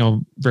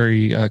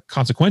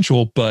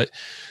consequential, but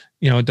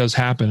it does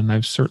happen, and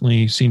I've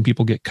certainly seen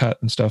people get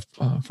cut and stuff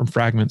from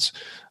fragments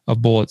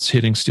of bullets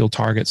hitting steel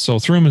targets. So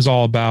Throom is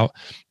all about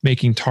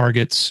making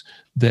targets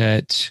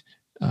that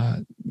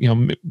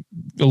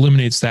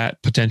eliminates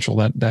that potential,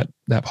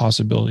 that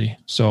possibility.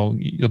 So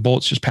the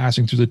bullet's just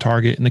passing through the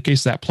target. In the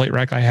case of that plate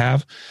rack I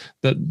have,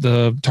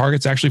 the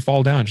targets actually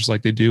fall down just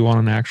like they do on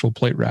an actual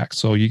plate rack.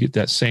 So you get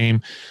that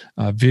same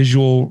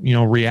visual,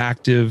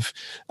 reactive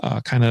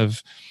kind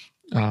of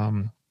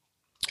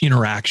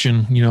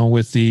interaction,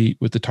 with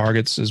the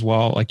targets as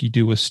well, like you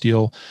do with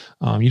steel.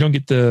 You don't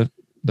get the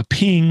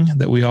ping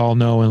that we all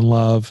know and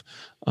love.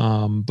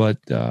 But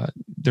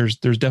there's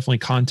definitely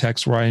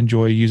contexts where I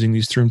enjoy using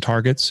these through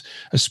targets,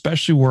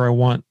 especially where I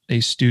want a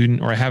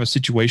student, or I have a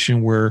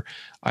situation where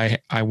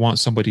I want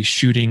somebody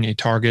shooting a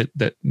target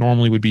that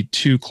normally would be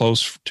too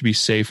close to be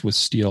safe with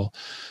steel.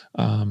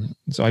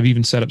 So I've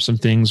even set up some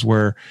things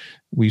where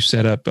we've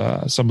set up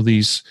some of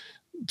these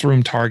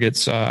through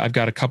targets. I've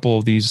got a couple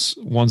of these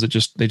ones that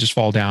just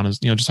fall down as,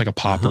 just like a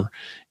popper. Uh-huh.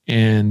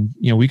 And,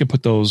 we can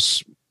put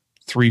those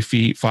 3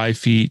 feet, 5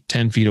 feet,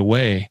 10 feet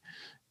away,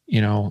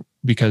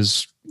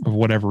 because of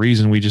whatever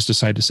reason, we just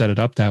decide to set it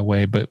up that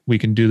way, but we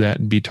can do that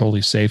and be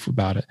totally safe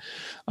about it.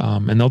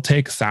 And they'll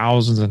take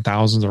thousands and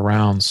thousands of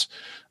rounds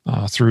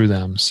through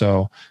them.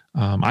 So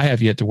I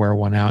have yet to wear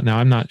one out. Now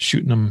I'm not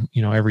shooting them,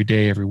 every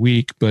day, every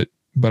week, but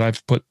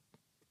I've put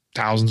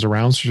thousands of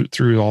rounds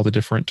through all the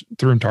different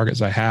through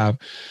targets I have.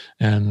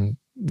 And,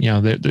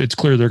 it's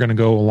clear they're going to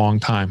go a long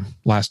time,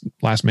 last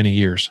many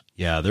years.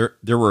 Yeah.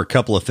 There were a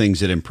couple of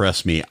things that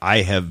impressed me.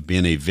 I have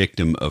been a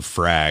victim of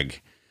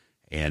frag.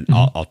 And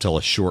mm-hmm. I'll tell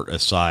a short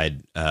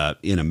aside,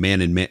 in a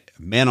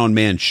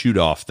man-on-man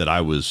shoot-off that I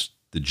was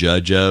the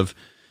judge of,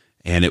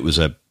 and it was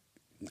a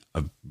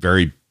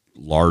very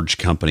large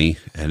company,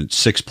 and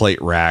 6-plate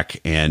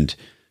rack, and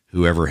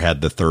whoever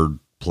had the third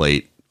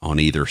plate on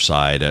either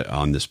side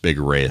on this big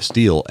array of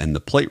steel, and the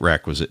plate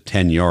rack was at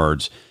 10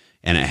 yards,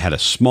 and it had a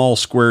small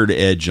squared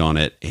edge on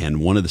it,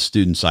 and one of the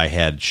students I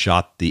had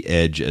shot the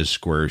edge as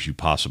square as you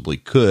possibly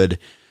could,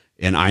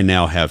 and I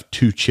now have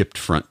 2 chipped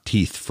front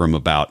teeth from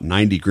about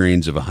 90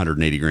 grains of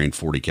 180 grain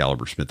 40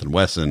 caliber Smith &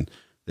 Wesson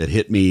that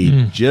hit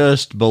me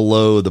just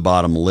below the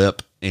bottom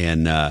lip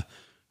and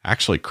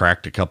actually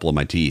cracked a couple of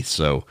my teeth.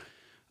 So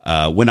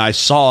when I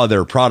saw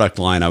their product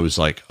line, I was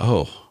like,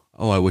 oh,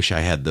 I wish I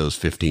had those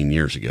 15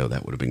 years ago.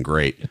 That would have been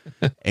great.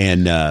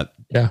 And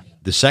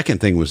the second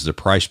thing was the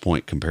price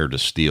point compared to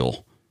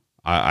steel.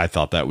 I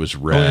thought that was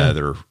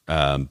rather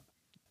that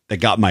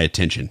got my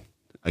attention.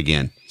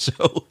 Again,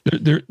 so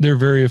they're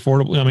very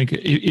affordable. I mean,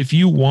 if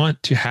you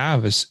want to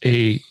have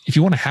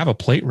a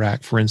plate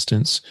rack, for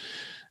instance,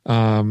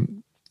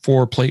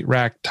 for plate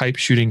rack type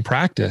shooting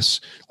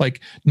practice, like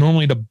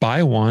normally to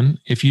buy one,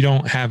 if you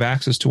don't have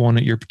access to one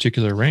at your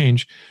particular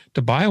range,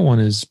 to buy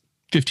one is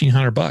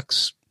 $1,500,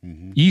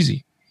 mm-hmm.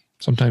 Easy,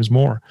 sometimes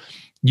more.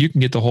 You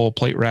can get the whole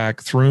plate rack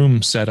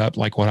through set up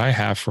like what I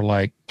have for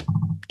like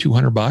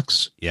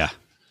 $200. Yeah.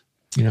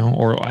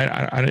 Or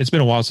I it's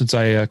been a while since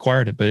I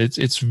acquired it, but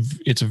it's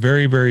a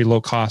very, very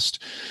low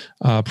cost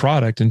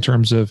product in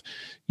terms of,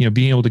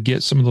 being able to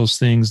get some of those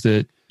things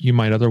that you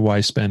might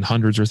otherwise spend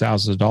hundreds or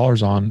thousands of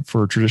dollars on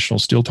for traditional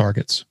steel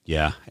targets.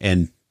 Yeah.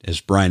 And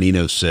as Brian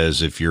Eno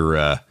says, if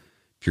you're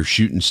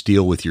shooting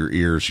steel with your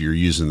ears, you're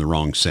using the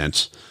wrong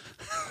sense.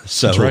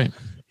 So that's right.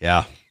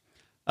 Yeah.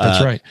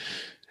 That's right.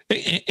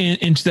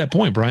 And to that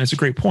point, Brian, it's a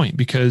great point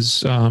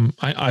because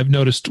I've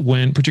noticed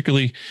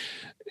particularly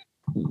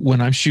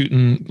when I'm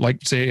shooting,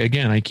 like say,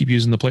 again, I keep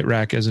using the plate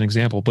rack as an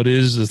example, but it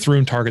is the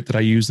through target that I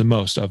use the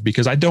most of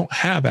because I don't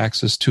have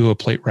access to a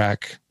plate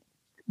rack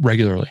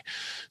regularly.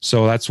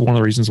 So that's one of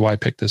the reasons why I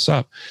picked this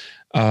up.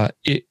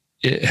 It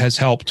has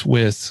helped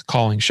with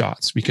calling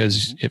shots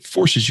because it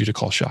forces you to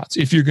call shots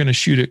if you're going to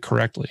shoot it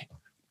correctly.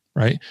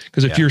 Right.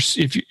 Because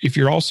if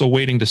you're also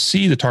waiting to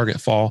see the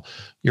target fall,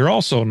 you're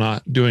also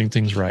not doing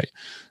things right.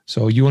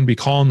 So you want to be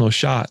calling those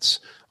shots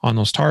on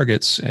those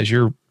targets as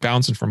you're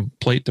bouncing from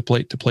plate to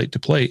plate to plate to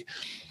plate.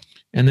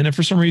 And then if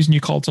for some reason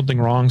you called something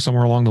wrong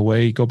somewhere along the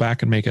way, you go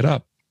back and make it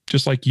up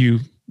just like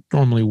you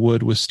normally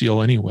would with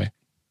steel anyway.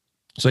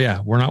 So yeah,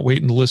 we're not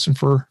waiting to listen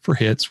for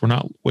hits. We're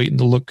not waiting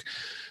to look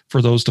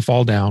for those to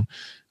fall down.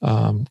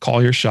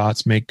 Call your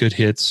shots, make good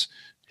hits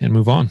and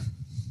move on.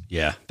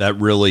 Yeah. That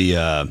really,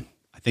 I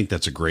think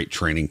that's a great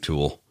training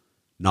tool,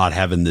 not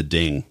having the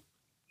ding.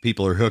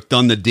 People are hooked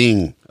on the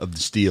ding of the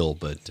steel,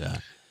 but,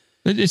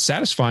 it's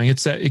satisfying.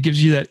 It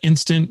gives you that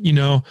instant,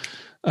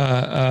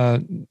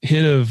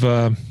 hit of,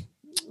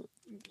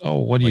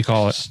 what do you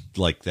call it?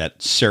 Like that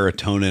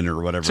serotonin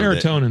or whatever.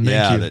 Serotonin.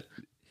 Thank you. That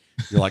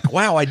you're like,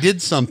 wow, I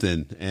did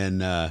something.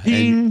 And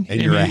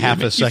you're a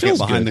half a second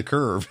behind the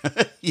curve.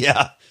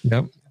 Yeah.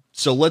 Yep.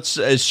 So let's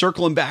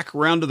circling back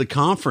around to the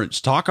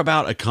conference, talk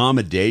about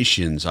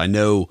accommodations. I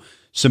know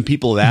some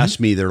people have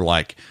asked me, they're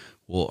like,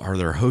 well, are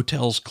there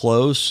hotels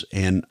close?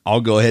 And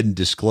I'll go ahead and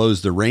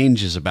disclose the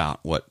range is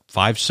about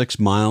 5-6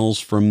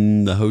 miles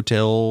from the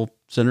hotel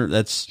center.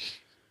 It's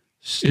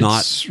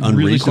not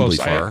unreasonably really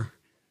far.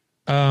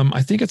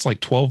 I think it's like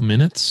 12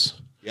 minutes.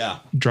 Yeah.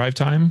 Drive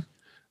time.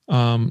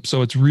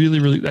 So it's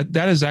really,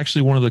 that is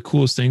actually one of the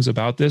coolest things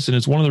about this. And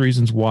it's one of the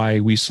reasons why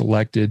we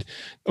selected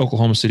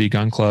Oklahoma City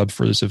Gun Club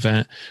for this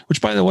event, which,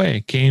 by the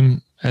way,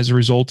 came as a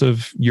result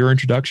of your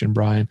introduction,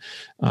 Brian.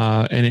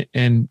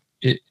 And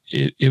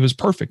it was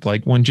perfect.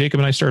 Like when Jacob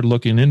and I started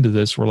looking into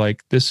this, we're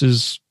like, this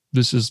is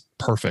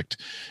perfect.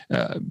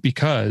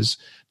 Because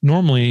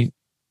normally,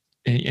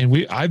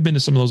 and I've been to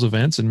some of those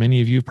events, and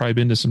many of you have probably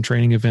been to some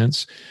training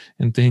events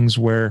and things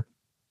where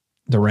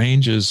the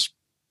range is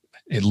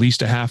at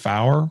least a half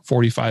hour,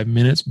 45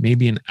 minutes,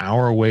 maybe an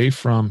hour away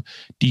from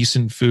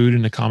decent food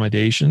and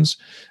accommodations.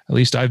 At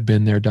least I've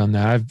been there, done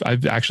that.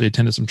 I've actually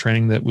attended some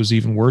training that was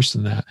even worse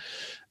than that.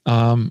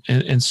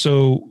 And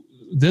so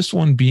this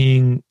one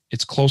being,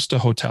 it's close to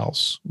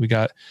hotels. We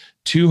got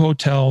 2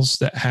 hotels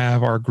that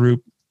have our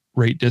group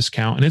rate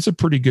discount, and it's a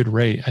pretty good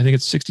rate. I think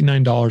it's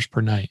 $69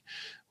 per night,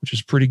 which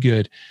is pretty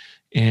good.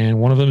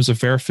 And one of them is a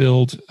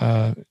Fairfield,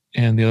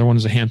 and the other one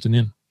is a Hampton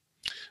Inn.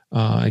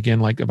 Again,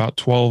 like about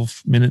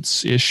 12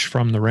 minutes ish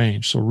from the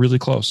range. So really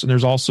close. And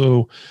there's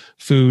also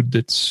food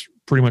that's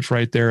pretty much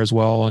right there as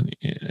well. And,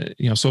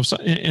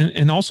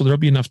 and also there'll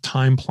be enough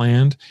time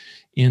planned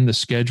in the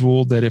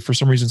schedule that if for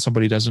some reason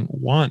somebody doesn't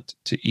want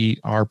to eat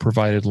our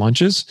provided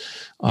lunches,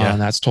 and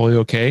that's totally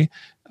okay.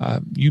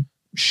 You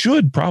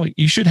should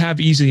have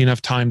easy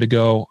enough time to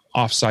go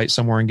off site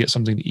somewhere and get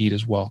something to eat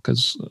as well.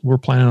 Cause we're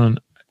planning on,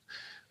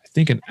 I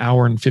think, an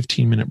hour and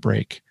 15-minute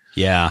break.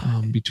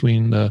 Yeah.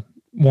 Between the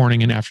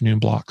morning and afternoon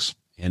blocks.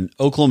 And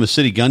Oklahoma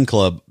City Gun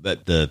Club,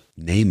 but the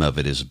name of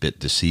it is a bit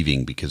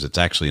deceiving because it's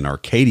actually in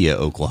Arcadia,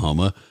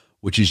 Oklahoma,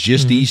 which is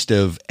just east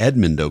of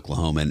Edmond,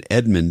 Oklahoma. And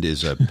Edmond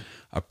is a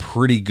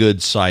pretty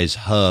good size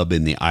hub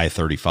in the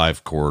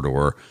I-35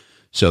 corridor.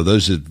 So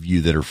those of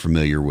you that are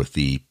familiar with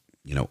the,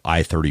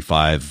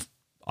 I-35,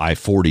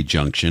 I-40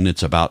 junction,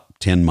 it's about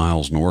 10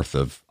 miles north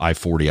of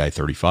I-40,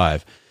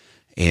 I-35.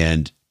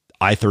 And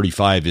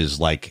I-35 is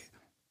like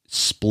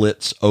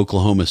splits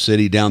Oklahoma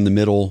City down the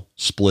middle,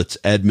 splits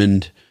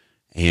Edmond,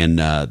 and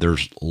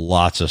there's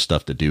lots of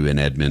stuff to do in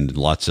Edmond.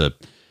 Lots of,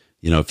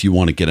 if you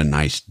want to get a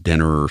nice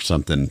dinner or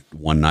something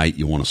one night,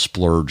 you want to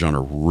splurge on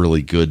a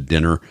really good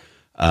dinner,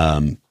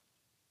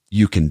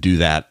 you can do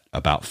that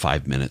about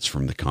 5 minutes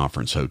from the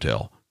conference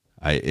hotel.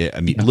 I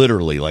mean,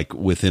 literally like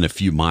within a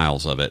few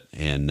miles of it.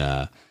 And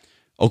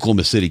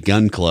Oklahoma City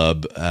Gun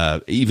Club,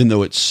 even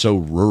though it's so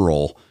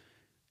rural,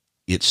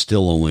 it's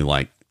still only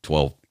like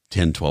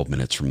 10-12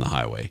 minutes from the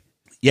highway.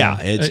 Yeah,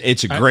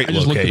 it's a great I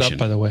just location. Looked it up,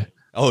 by the way.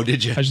 Oh,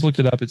 did you? I just looked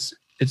it up. It's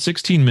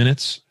 16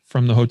 minutes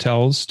from the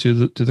hotels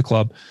to the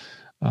club.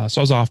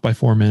 So I was off by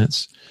 4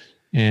 minutes.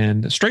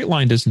 And straight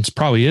line distance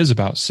probably is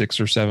about 6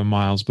 or 7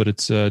 miles, but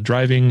it's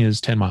driving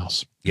is 10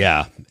 miles.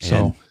 Yeah.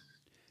 So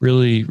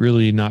really,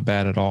 really not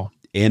bad at all.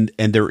 And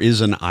there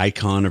is an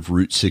icon of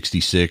Route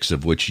 66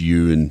 of which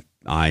you and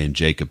I and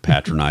Jacob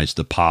patronize,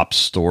 the Pops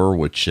store,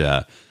 which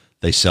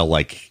they sell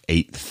like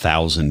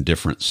 8,000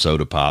 different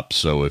soda pops.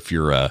 So if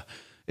you're a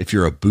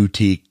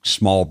boutique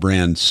small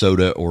brand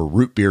soda or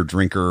root beer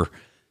drinker,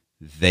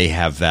 they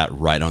have that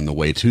right on the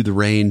way to the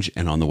range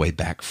and on the way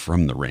back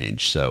from the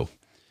range. So,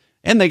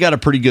 and they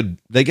got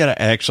to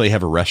actually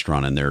have a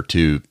restaurant in there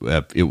too.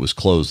 It was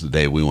closed the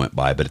day we went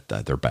by, but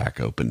they're back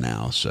open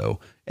now. So,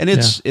 and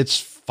it's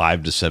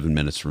 5 to 7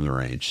 minutes from the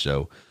range.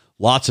 So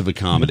lots of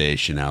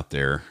accommodation out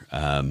there.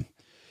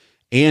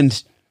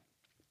 And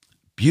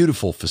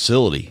beautiful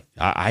facility.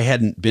 I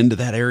hadn't been to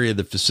that area of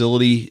the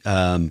facility,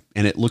 and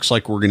it looks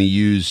like we're going to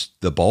use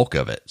the bulk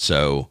of it.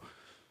 So,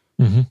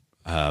 we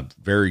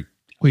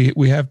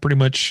have pretty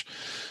much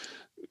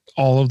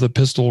all of the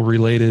pistol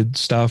related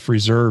stuff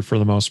reserved for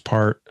the most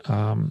part.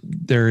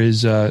 There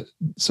is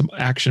some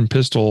action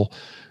pistol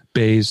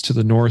bays to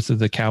the north of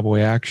the Cowboy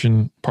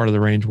Action part of the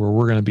range where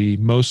we're going to be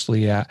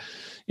mostly at.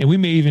 And we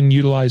may even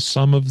utilize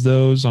some of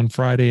those on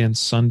Friday and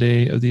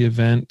Sunday of the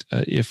event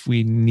if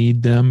we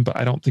need them, but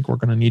I don't think we're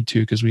going to need to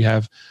because we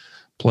have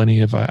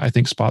plenty of, I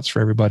think, spots for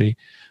everybody.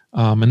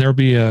 And there'll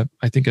be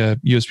I think a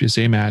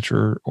USPSA match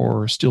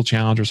or Steel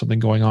Challenge or something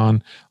going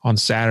on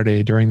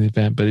Saturday during the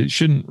event, but it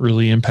shouldn't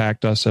really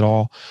impact us at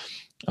all.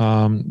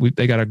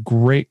 They got a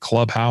great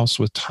clubhouse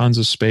with tons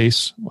of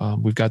space.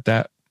 We've got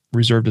that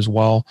reserved as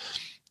well.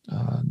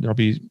 There'll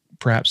be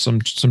perhaps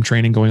some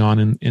training going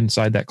on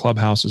inside that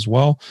clubhouse as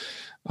well.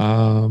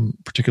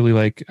 Particularly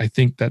like, I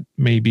think that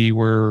may be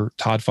where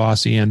Todd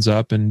Fossey ends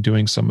up and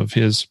doing some of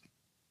his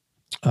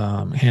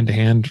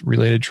hand-to-hand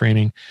related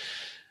training.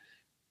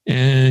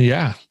 And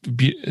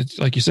it's,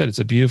 like you said, it's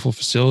a beautiful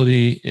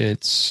facility.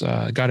 It's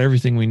got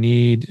everything we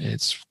need.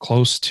 It's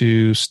close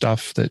to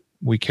stuff that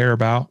we care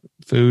about,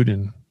 food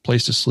and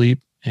place to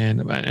sleep.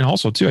 And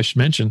also too, I should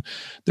mention,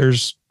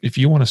 if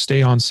you want to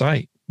stay on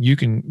site, you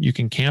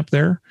can camp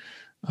there.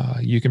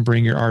 You can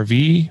bring your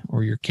RV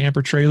or your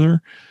camper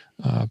trailer,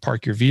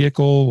 park your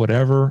vehicle,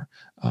 whatever.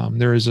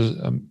 There is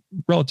a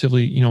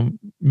relatively,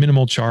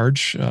 minimal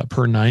charge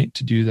per night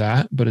to do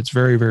that, but it's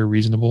very, very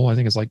reasonable. I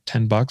think it's like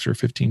 $10 or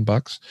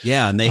 $15.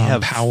 Yeah. And they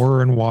have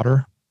power and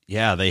water.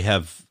 Yeah. They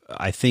have,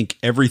 I think,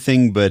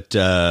 everything but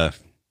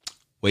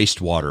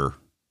wastewater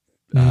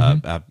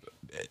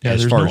Yeah,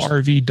 as there's far no as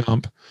RV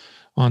dump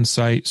on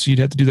site, so you'd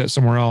have to do that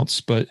somewhere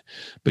else. But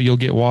you'll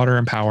get water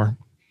and power.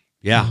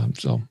 yeah,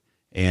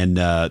 and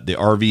the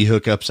RV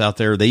hookups out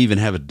there, they even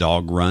have a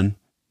dog run.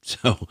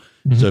 So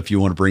so if you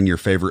want to bring your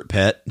favorite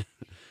pet,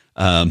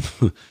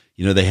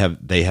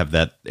 they have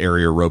that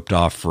area roped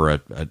off for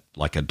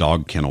a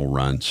dog kennel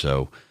run.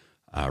 So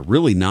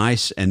really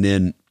nice. And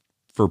then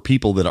for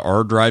people that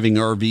are driving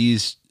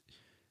RVs,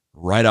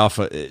 right off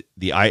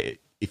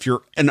if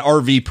you're an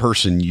RV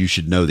person, you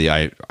should know the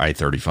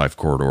I-35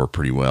 corridor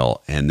pretty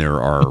well. And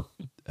there are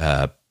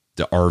the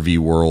RV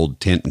World,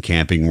 tent and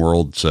camping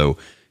world. So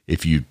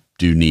if you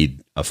do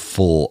need a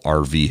full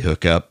RV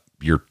hookup,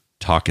 you're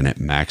talking at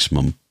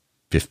maximum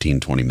 15,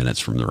 20 minutes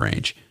from the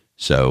range.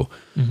 So,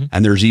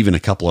 and there's even a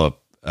couple of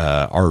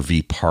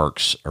RV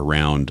parks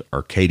around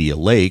Arcadia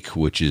Lake,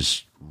 which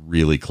is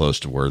really close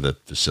to where the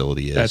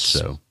facility is. That's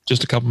so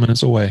just a couple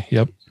minutes away.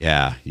 Yep.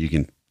 Yeah. You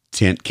can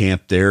tent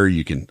camp there.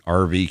 You can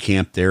RV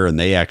camp there, and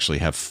they actually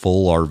have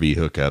full RV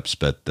hookups,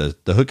 but the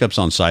hookups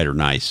on site are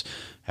nice,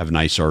 have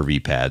nice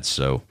RV pads.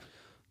 So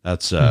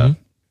that's,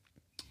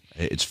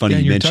 it's funny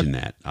you mentioned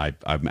that.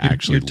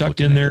 You're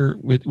tucked in there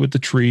with the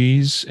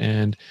trees,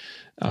 and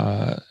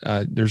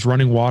there's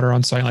running water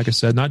on site. Like I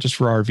said, not just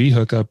for RV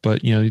hookup,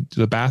 but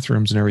the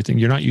bathrooms and everything.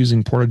 You're not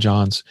using porta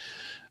johns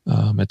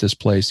at this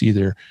place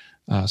either.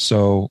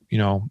 So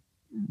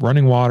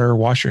running water,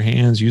 wash your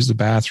hands, use the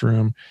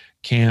bathroom,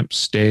 camp,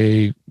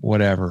 stay,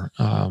 whatever.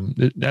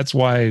 That's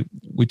why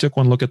we took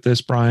one look at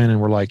this, Brian,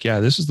 and we're like, yeah,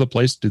 this is the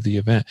place to do the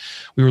event.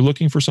 We were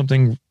looking for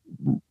something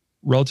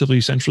relatively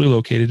centrally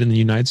located in the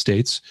United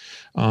States,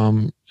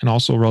 and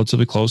also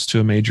relatively close to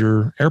a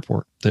major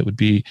airport that would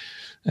be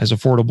as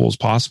affordable as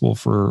possible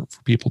for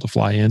people to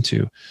fly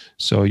into.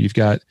 So you've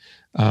got,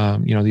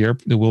 the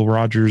Will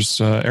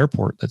Rogers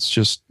Airport. That's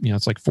just,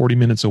 it's like 40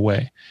 minutes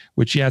away,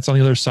 which, it's on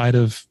the other side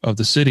of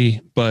the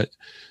city, but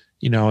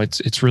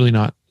it's really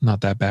not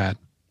that bad.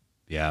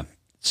 Yeah.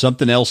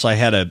 Something else I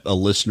had a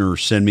listener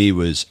send me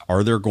was,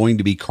 are there going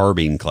to be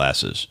carbine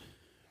classes?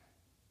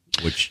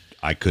 Which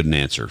I couldn't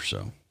answer.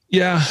 So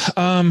yeah,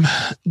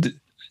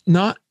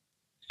 not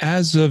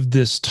as of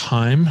this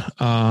time.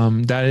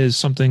 That is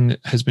something that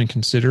has been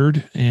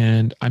considered,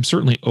 and I'm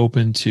certainly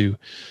open to.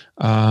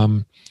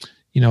 Our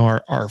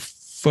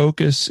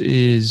focus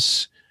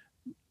is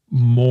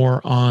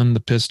more on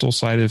the pistol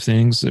side of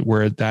things,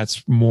 where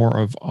that's more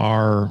of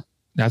our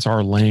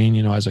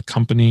lane, as a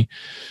company.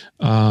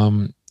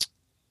 But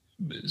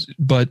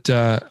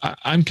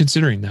I'm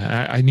considering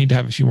that. I need to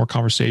have a few more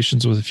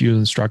conversations with a few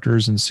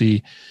instructors and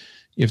see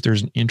if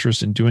there's an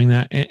interest in doing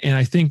that. And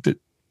I think that,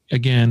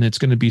 again, it's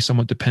going to be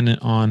somewhat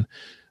dependent on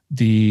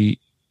the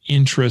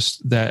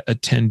interest that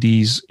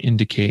attendees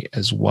indicate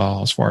as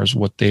well, as far as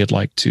what they'd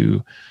like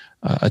to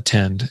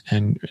attend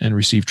and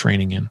receive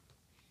training in.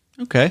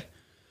 Okay.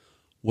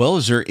 Well,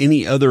 is there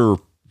any other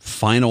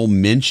final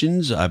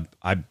mentions? I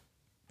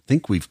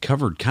think we've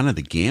covered kind of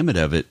the gamut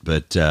of it,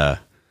 but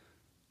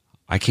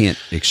I can't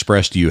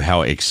express to you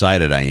how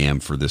excited I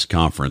am for this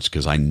conference,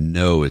 because I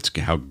know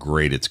how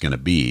great it's going to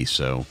be.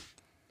 So,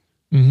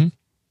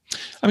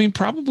 I mean,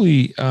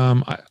 probably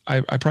I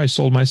probably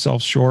sold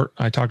myself short.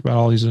 I talked about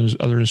all these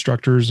other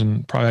instructors,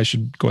 and probably I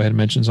should go ahead and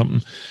mention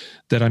something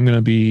that I'm going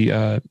to be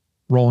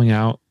rolling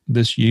out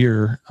this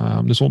year.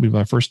 This won't be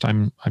my first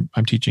time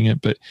I'm teaching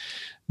it, but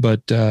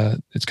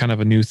it's kind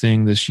of a new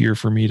thing this year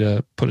for me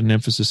to put an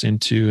emphasis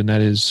into, and that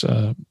is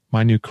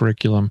my new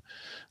curriculum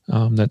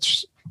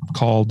that's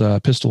called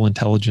Pistol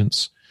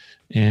Intelligence,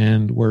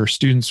 and where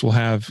students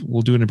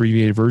we'll do an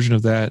abbreviated version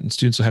of that, and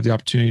students will have the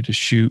opportunity to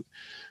shoot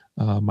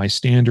my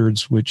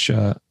standards, which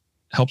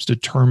helps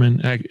determine,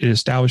 it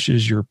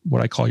establishes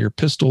what I call your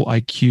pistol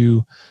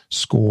IQ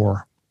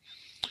score.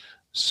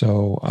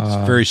 So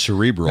it's very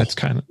cerebral. That's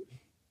kind of,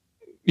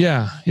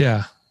 yeah.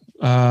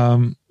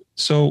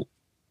 So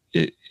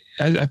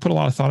I put a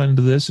lot of thought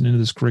into this and into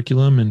this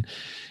curriculum,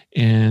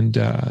 and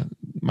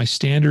my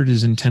standard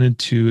is intended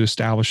to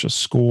establish a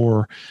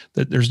score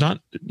that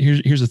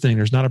here's the thing,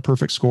 there's not a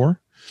perfect score.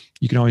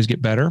 You can always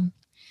get better.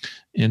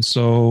 And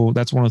so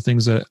that's one of the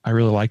things that I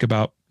really like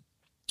about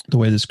the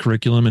way this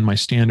curriculum and my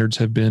standards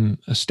have been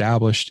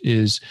established,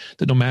 is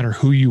that no matter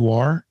who you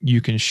are,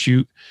 you can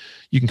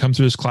come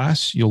through this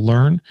class, you'll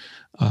learn,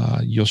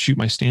 you'll shoot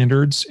my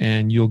standards,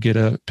 and you'll get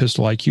a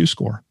pistol IQ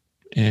score.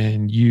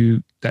 And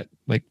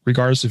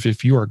regardless of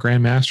if you are a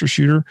grandmaster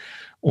shooter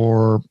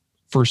or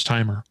first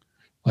timer,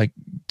 like,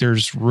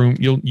 there's room,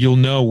 you'll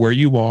know where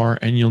you are,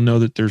 and you'll know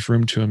that there's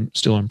room to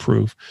still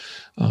improve,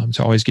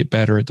 to always get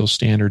better at those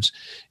standards.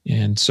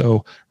 And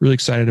so really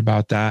excited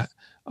about that.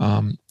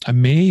 I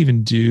may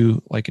even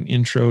do like an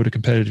intro to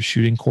competitive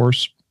shooting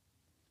course,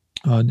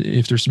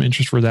 if there's some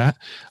interest for that.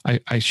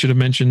 I should have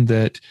mentioned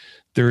that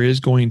there is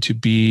going to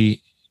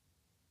be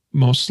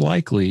most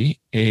likely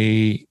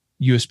a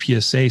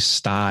USPSA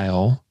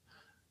style,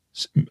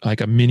 like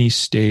a mini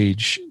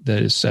stage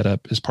that is set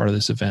up as part of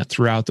this event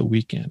throughout the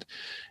weekend.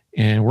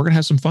 And we're going to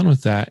have some fun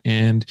with that.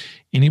 And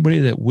anybody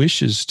that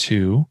wishes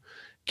to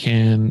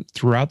can,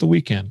 throughout the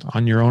weekend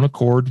on your own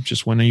accord,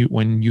 just when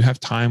you have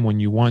time, when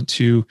you want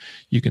to,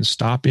 you can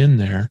stop in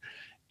there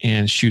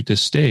and shoot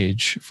this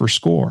stage for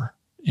score.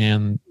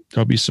 And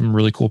there'll be some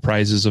really cool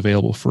prizes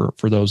available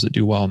for those that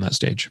do well on that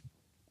stage.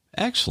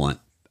 Excellent.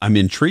 I'm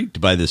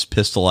intrigued by this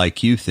pistol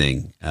IQ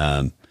thing.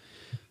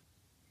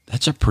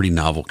 That's a pretty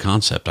novel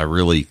concept. I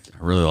really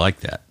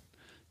like that.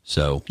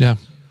 So yeah.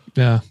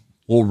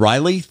 Well,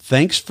 Riley,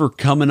 thanks for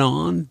coming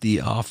on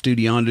the Off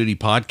Duty On Duty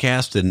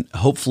podcast, and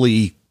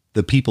hopefully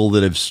the people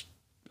that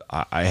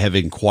I have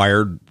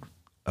inquired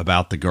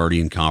about the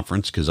Guardian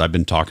Conference, because I've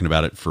been talking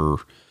about it for,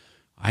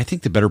 I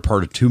think, the better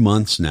part of 2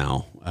 months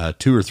now,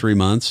 2 or 3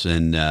 months,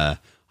 and I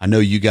know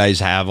you guys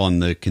have on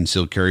the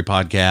Concealed Carry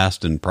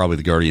podcast and probably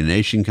the Guardian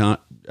Nation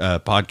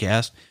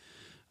podcast.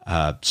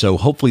 So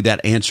hopefully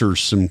that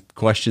answers some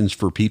questions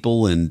for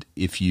people. And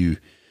if you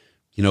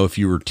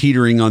were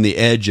teetering on the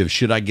edge of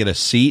should I get a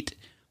seat,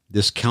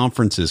 this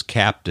conference is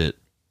capped at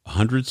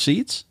 100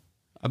 seats,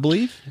 I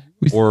believe,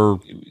 or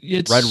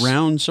it's right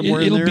around somewhere.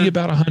 It'll be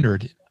about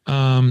 100.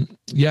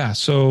 Yeah.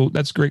 So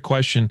that's a great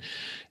question.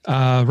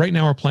 Right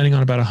now we're planning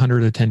on about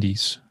 100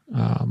 attendees.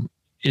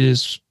 It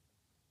is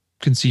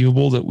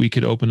conceivable that we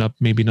could open up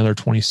maybe another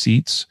 20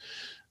 seats.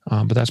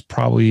 But that's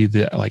probably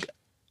the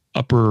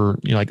upper,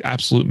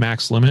 absolute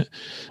max limit.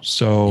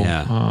 So,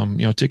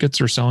 tickets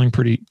are selling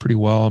pretty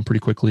well and pretty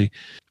quickly.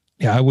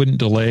 Yeah. I wouldn't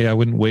delay. I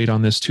wouldn't wait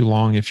on this too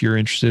long if you're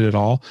interested at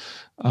all.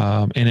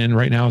 And then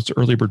right now it's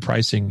early bird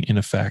pricing in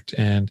effect.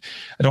 And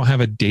I don't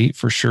have a date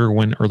for sure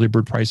when early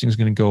bird pricing is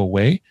going to go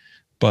away,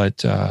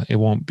 but it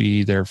won't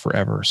be there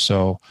forever.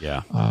 So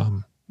head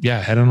on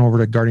over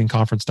to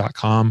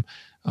guardianconference.com,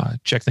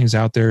 check things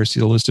out there, see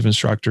the list of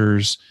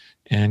instructors,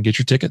 and get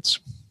your tickets.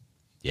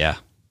 Yeah,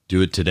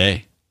 do it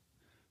today.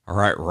 All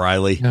right,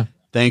 Riley. Yeah.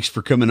 Thanks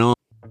for coming on.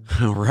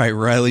 All right,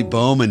 Riley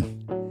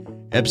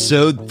Bowman,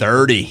 episode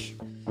 30.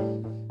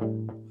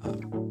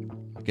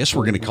 I guess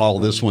we're going to call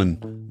this one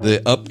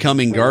the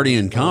upcoming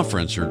Guardian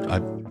Conference,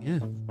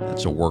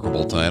 that's a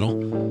workable title.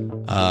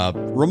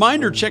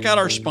 Reminder, check out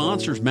our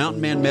sponsors,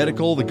 Mountain Man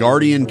Medical, the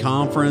Guardian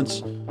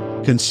Conference,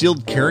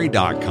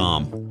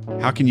 concealedcarry.com.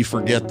 How can you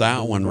forget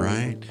that one,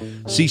 right?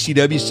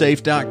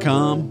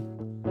 ccwsafe.com,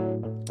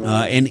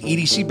 and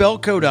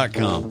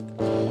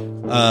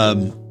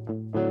edcbeltco.com.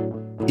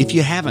 If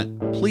you haven't,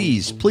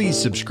 please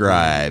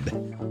subscribe.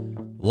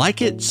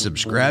 Like it,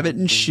 subscribe it,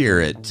 and share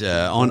it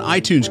on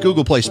iTunes,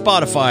 Google Play,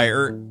 Spotify,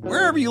 or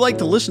wherever you like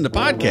to listen to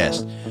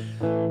podcasts.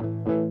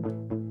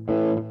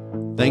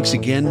 Thanks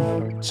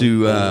again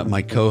to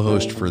my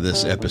co-host for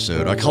this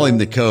episode. I call him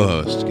the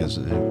co-host because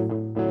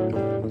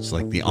it's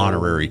like the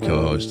honorary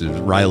co-host is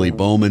Riley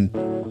Bowman.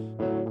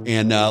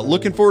 And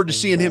looking forward to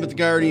seeing him at the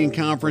Guardian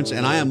Conference,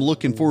 and I am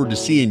looking forward to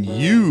seeing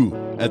you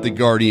at the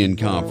Guardian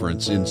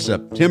Conference in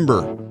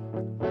September.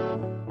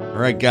 All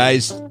right,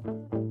 guys.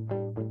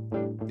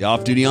 The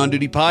Off Duty On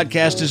Duty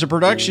podcast is a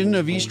production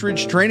of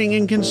Eastridge Training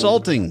and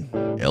Consulting,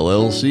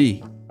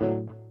 LLC.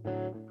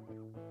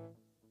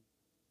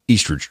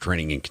 Eastridge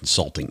Training and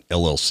Consulting,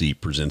 LLC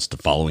presents the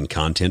following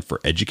content for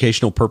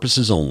educational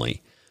purposes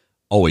only.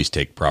 Always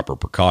take proper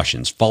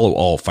precautions, follow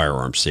all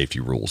firearms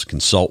safety rules,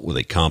 consult with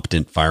a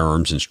competent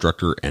firearms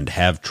instructor, and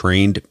have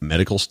trained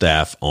medical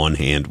staff on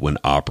hand when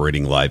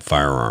operating live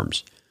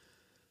firearms.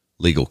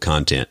 Legal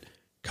content,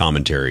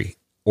 commentary,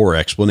 or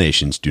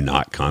explanations do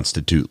not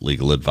constitute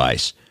legal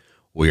advice.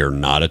 We are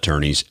not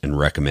attorneys and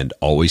recommend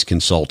always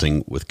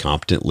consulting with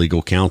competent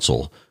legal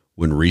counsel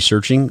when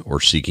researching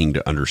or seeking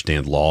to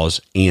understand laws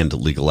and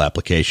legal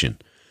application.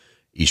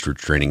 Eastridge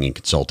Training and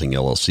Consulting,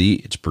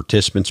 LLC, its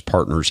participants,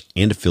 partners,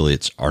 and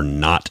affiliates are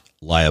not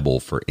liable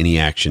for any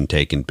action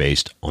taken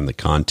based on the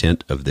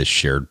content of this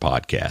shared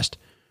podcast.